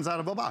way it comes out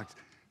of a box.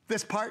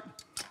 This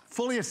part,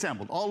 fully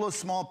assembled. All those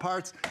small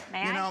parts,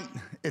 you know,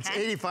 it's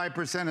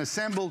 85%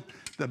 assembled.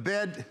 The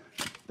bed,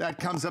 that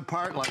comes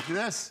apart like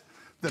this.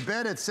 The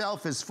bed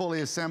itself is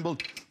fully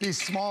assembled.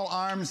 These small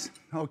arms,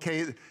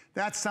 okay,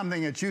 that's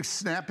something that you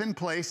snap in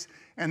place,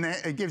 and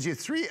it gives you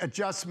 3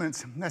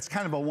 adjustments. That's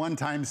kind of a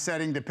one-time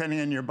setting,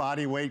 depending on your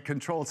body weight,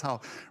 controls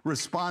how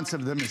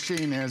responsive the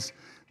machine is.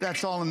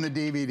 That's all in the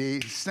DVD,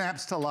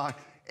 snaps to lock.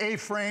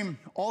 A-frame,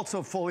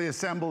 also fully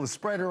assembled, the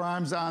spreader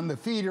arms on, the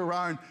feeder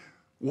arm.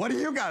 What do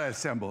you gotta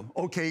assemble?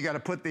 Okay, you gotta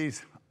put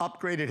these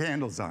upgraded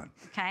handles on.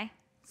 Okay.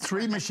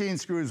 3 machine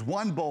screws,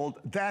 1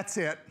 bolt, that's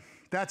it.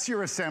 That's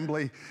your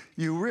assembly.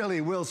 You really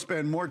will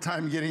spend more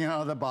time getting it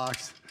out of the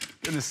box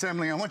than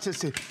assembling. I want you to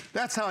see,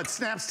 that's how it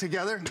snaps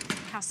together.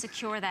 How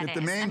secure that is.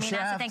 The main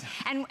shaft. That's the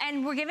thing.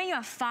 And we're giving you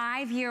a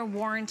 5-year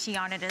warranty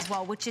on it as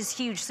well, which is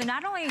huge. So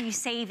not only are you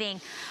saving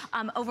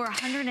over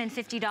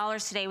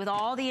 $150 today with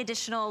all the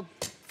additional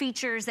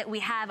features that we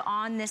have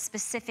on this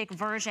specific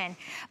version,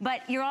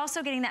 but you're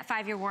also getting that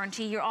 5-year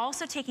warranty. You're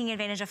also taking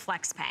advantage of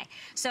FlexPay.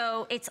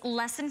 So it's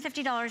less than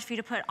 $50 for you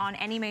to put on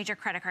any major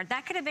credit card.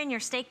 That could have been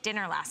your steak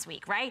dinner last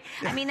week, right?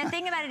 I mean, the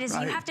thing about it is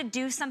you have to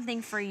do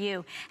something for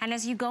you. And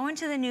as you go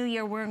into the new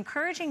year, we're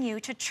encouraging you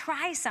to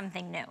try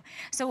something new.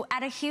 So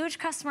at a huge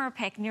customer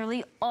pick,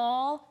 nearly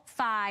all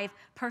 5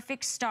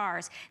 perfect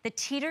stars. The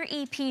Teeter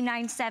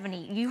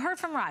EP970, you heard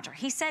from Roger.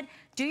 He said,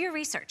 do your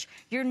research.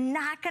 You're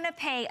not gonna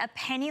pay a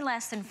penny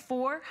less than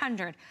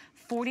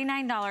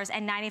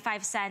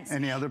 $449.95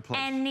 any other place,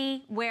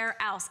 anywhere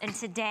else. And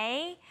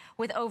today,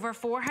 with over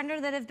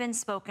 400 that have been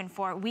spoken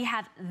for, we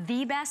have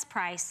the best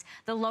price,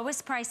 the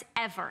lowest price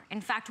ever. In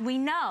fact, we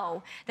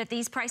know that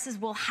these prices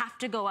will have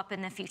to go up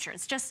in the future.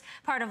 It's just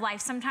part of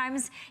life.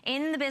 Sometimes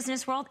in the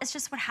business world, it's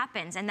just what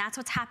happens, and that's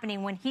what's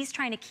happening when he's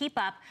trying to keep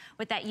up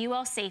with that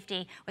UL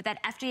safety, with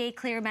that FDA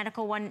clear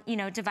medical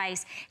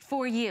device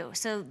for you.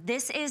 So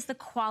this is the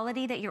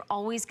quality that you're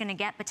always gonna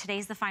get, but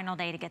today's the final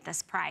day to get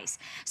this price.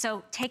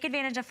 So take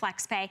advantage of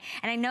FlexPay.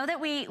 And I know that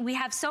we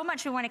have so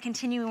much we wanna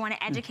continue, we wanna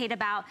educate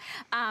about,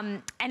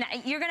 and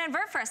you're gonna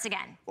invert for us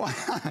again. Well,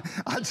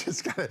 I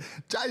just gotta,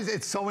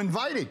 it's so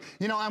inviting.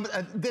 You know,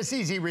 this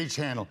Easy Reach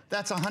handle,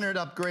 that's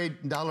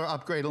 $100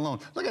 upgrade alone.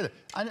 Look at it,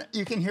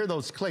 you can hear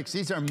those clicks.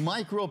 These are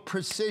micro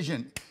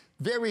precision,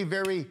 very,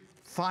 very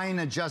fine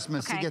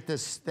adjustments to get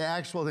this, the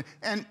actual thing.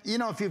 And you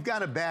know, if you've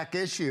got a back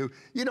issue,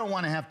 you don't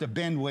want to have to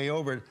bend way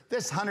over it.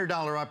 this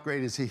 $100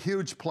 upgrade is a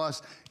huge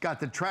plus. Got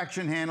the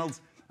traction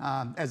handles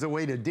as a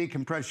way to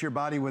decompress your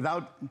body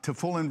without to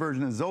full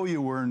inversion, as though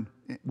you were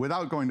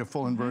without going to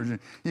full inversion.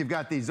 You've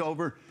got these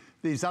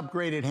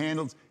upgraded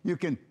handles. You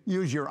can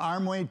use your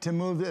arm weight to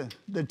move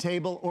the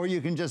table, or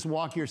you can just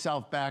walk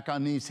yourself back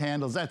on these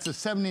handles. That's a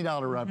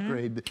 $70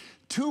 upgrade.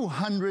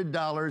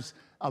 $200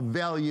 of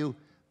value,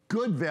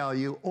 good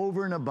value,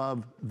 over and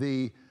above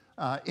the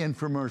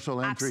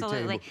infomercial entry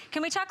table.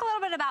 Can we talk a little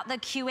bit about the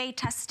QA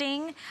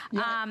testing?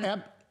 Yeah,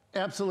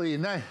 Absolutely.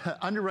 And that,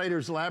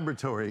 Underwriters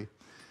Laboratory,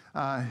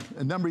 a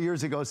number of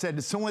years ago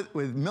said, so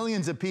with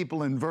millions of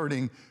people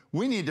inverting,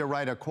 we need to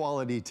write a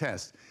quality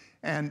test.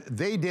 And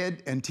they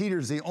did, and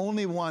Teeter's the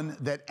only one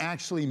that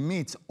actually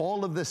meets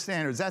all of the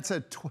standards. That's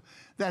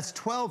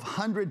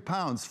 1,200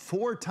 pounds,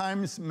 4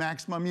 times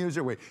maximum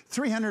user weight,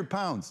 300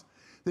 pounds.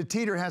 The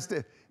Teeter has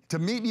to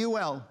meet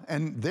UL,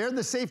 and they're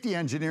the safety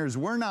engineers,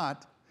 we're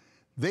not.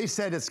 They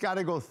said it's got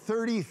to go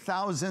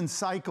 30,000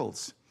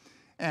 cycles.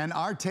 And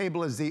our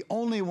table is the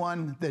only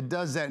one that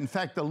does that. In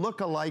fact, the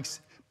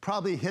lookalikes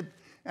probably hit,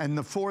 and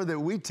the 4 that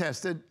we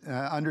tested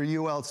under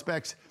UL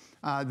specs,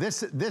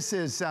 this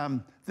is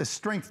the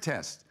strength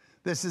test.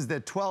 This is the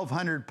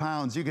 1,200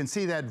 pounds. You can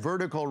see that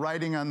vertical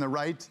writing on the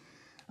right.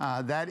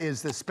 That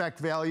is the spec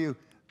value.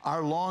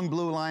 Our long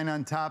blue line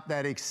on top,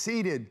 that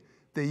exceeded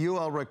the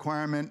UL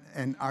requirement,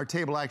 and our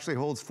table actually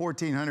holds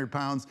 1,400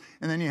 pounds.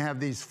 And then you have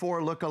these 4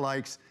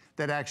 lookalikes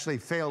that actually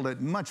failed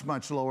at much,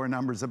 much lower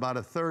numbers, about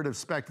 1/3 of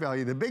spec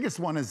value. The biggest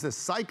one is the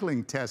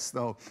cycling test,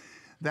 though.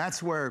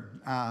 That's where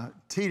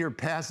Teeter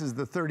passes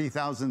the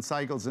 30,000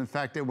 cycles. In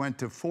fact, it went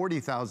to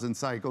 40,000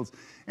 cycles,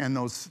 and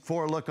those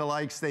 4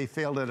 lookalikes, they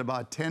failed at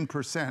about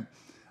 10%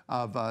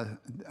 of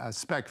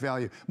spec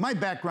value. My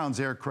background's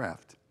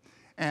aircraft,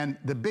 and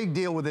the big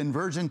deal with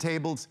inversion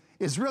tables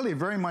is really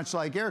very much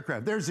like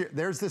aircraft.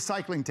 There's the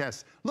cycling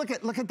test. Look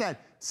at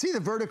that. See the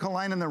vertical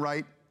line on the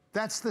right?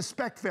 That's the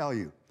spec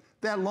value.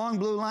 That long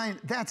blue line,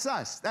 that's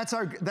us. That's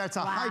a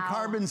high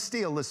carbon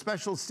steel, the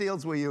special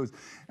steels we use,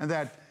 and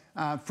that.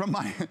 From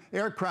my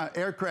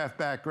aircraft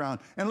background,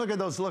 and look at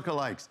those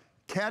lookalikes.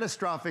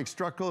 Catastrophic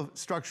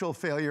structural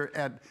failure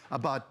at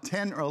about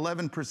 10 or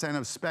 11%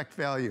 of spec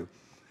value.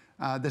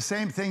 The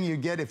same thing you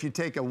get if you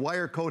take a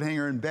wire coat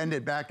hanger and bend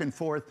it back and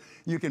forth.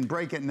 You can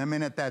break it in a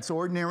minute. That's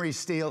ordinary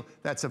steel.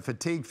 That's a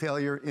fatigue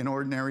failure in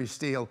ordinary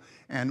steel,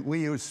 and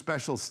we use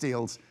special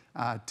steels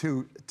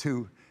to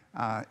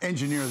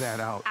engineer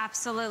that out.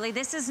 Absolutely.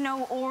 This is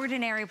no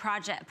ordinary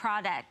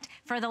product.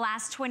 For the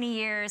last 20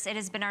 years, it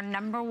has been our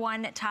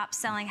 #1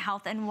 top-selling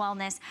health and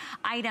wellness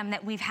item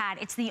that we've had.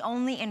 It's the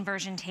only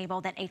inversion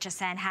table that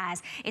HSN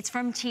has. It's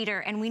from Teeter,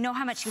 and we know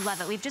how much you love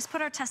it. We've just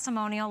put our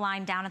testimonial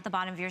line down at the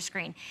bottom of your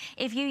screen.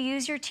 If you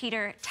use your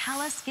Teeter,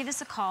 tell us, give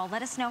us a call.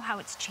 Let us know how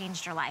it's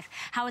changed your life,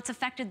 how it's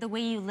affected the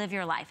way you live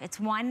your life. It's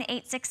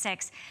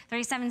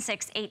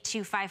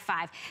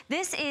 1-866-376-8255.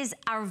 This is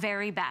our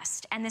very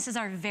best, and this is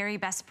our very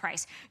best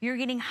price. You're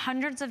getting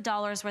hundreds of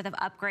dollars worth of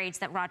upgrades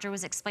that Roger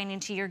was explaining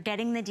to you. You're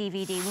getting the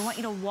DVD. We want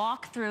you to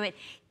walk through it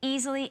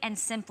easily and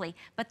simply.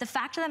 But the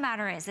fact of the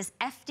matter is, this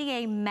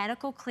FDA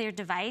medical cleared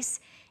device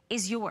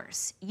is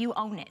yours. You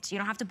own it. You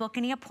don't have to book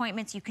any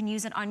appointments. You can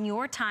use it on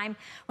your time,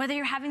 whether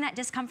you're having that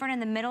discomfort in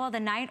the middle of the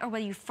night or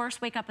whether you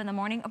first wake up in the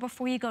morning or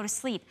before you go to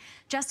sleep.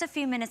 Just a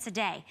few minutes a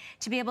day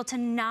to be able to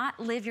not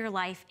live your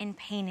life in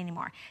pain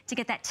anymore, to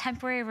get that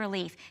temporary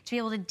relief, to be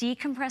able to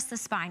decompress the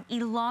spine,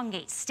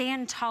 elongate,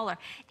 stand taller,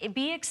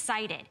 be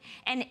excited.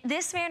 And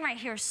this man right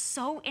here is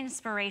so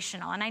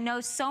inspirational. And I know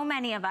so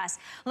many of us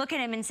look at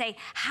him and say,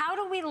 how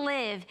do we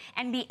live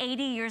and be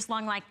 80 years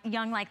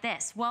young like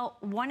this? Well,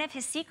 one of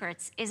his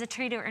secrets is a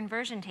Teeter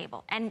inversion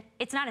table. And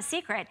it's not a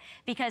secret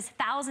because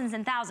thousands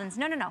and thousands,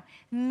 no,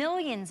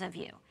 millions of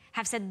you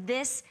have said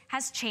this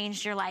has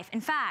changed your life. In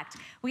fact,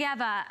 we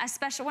have a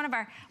special, one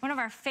of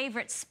our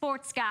favorite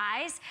sports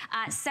guys,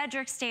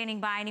 Cedric, standing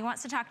by, and he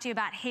wants to talk to you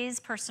about his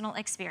personal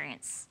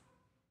experience.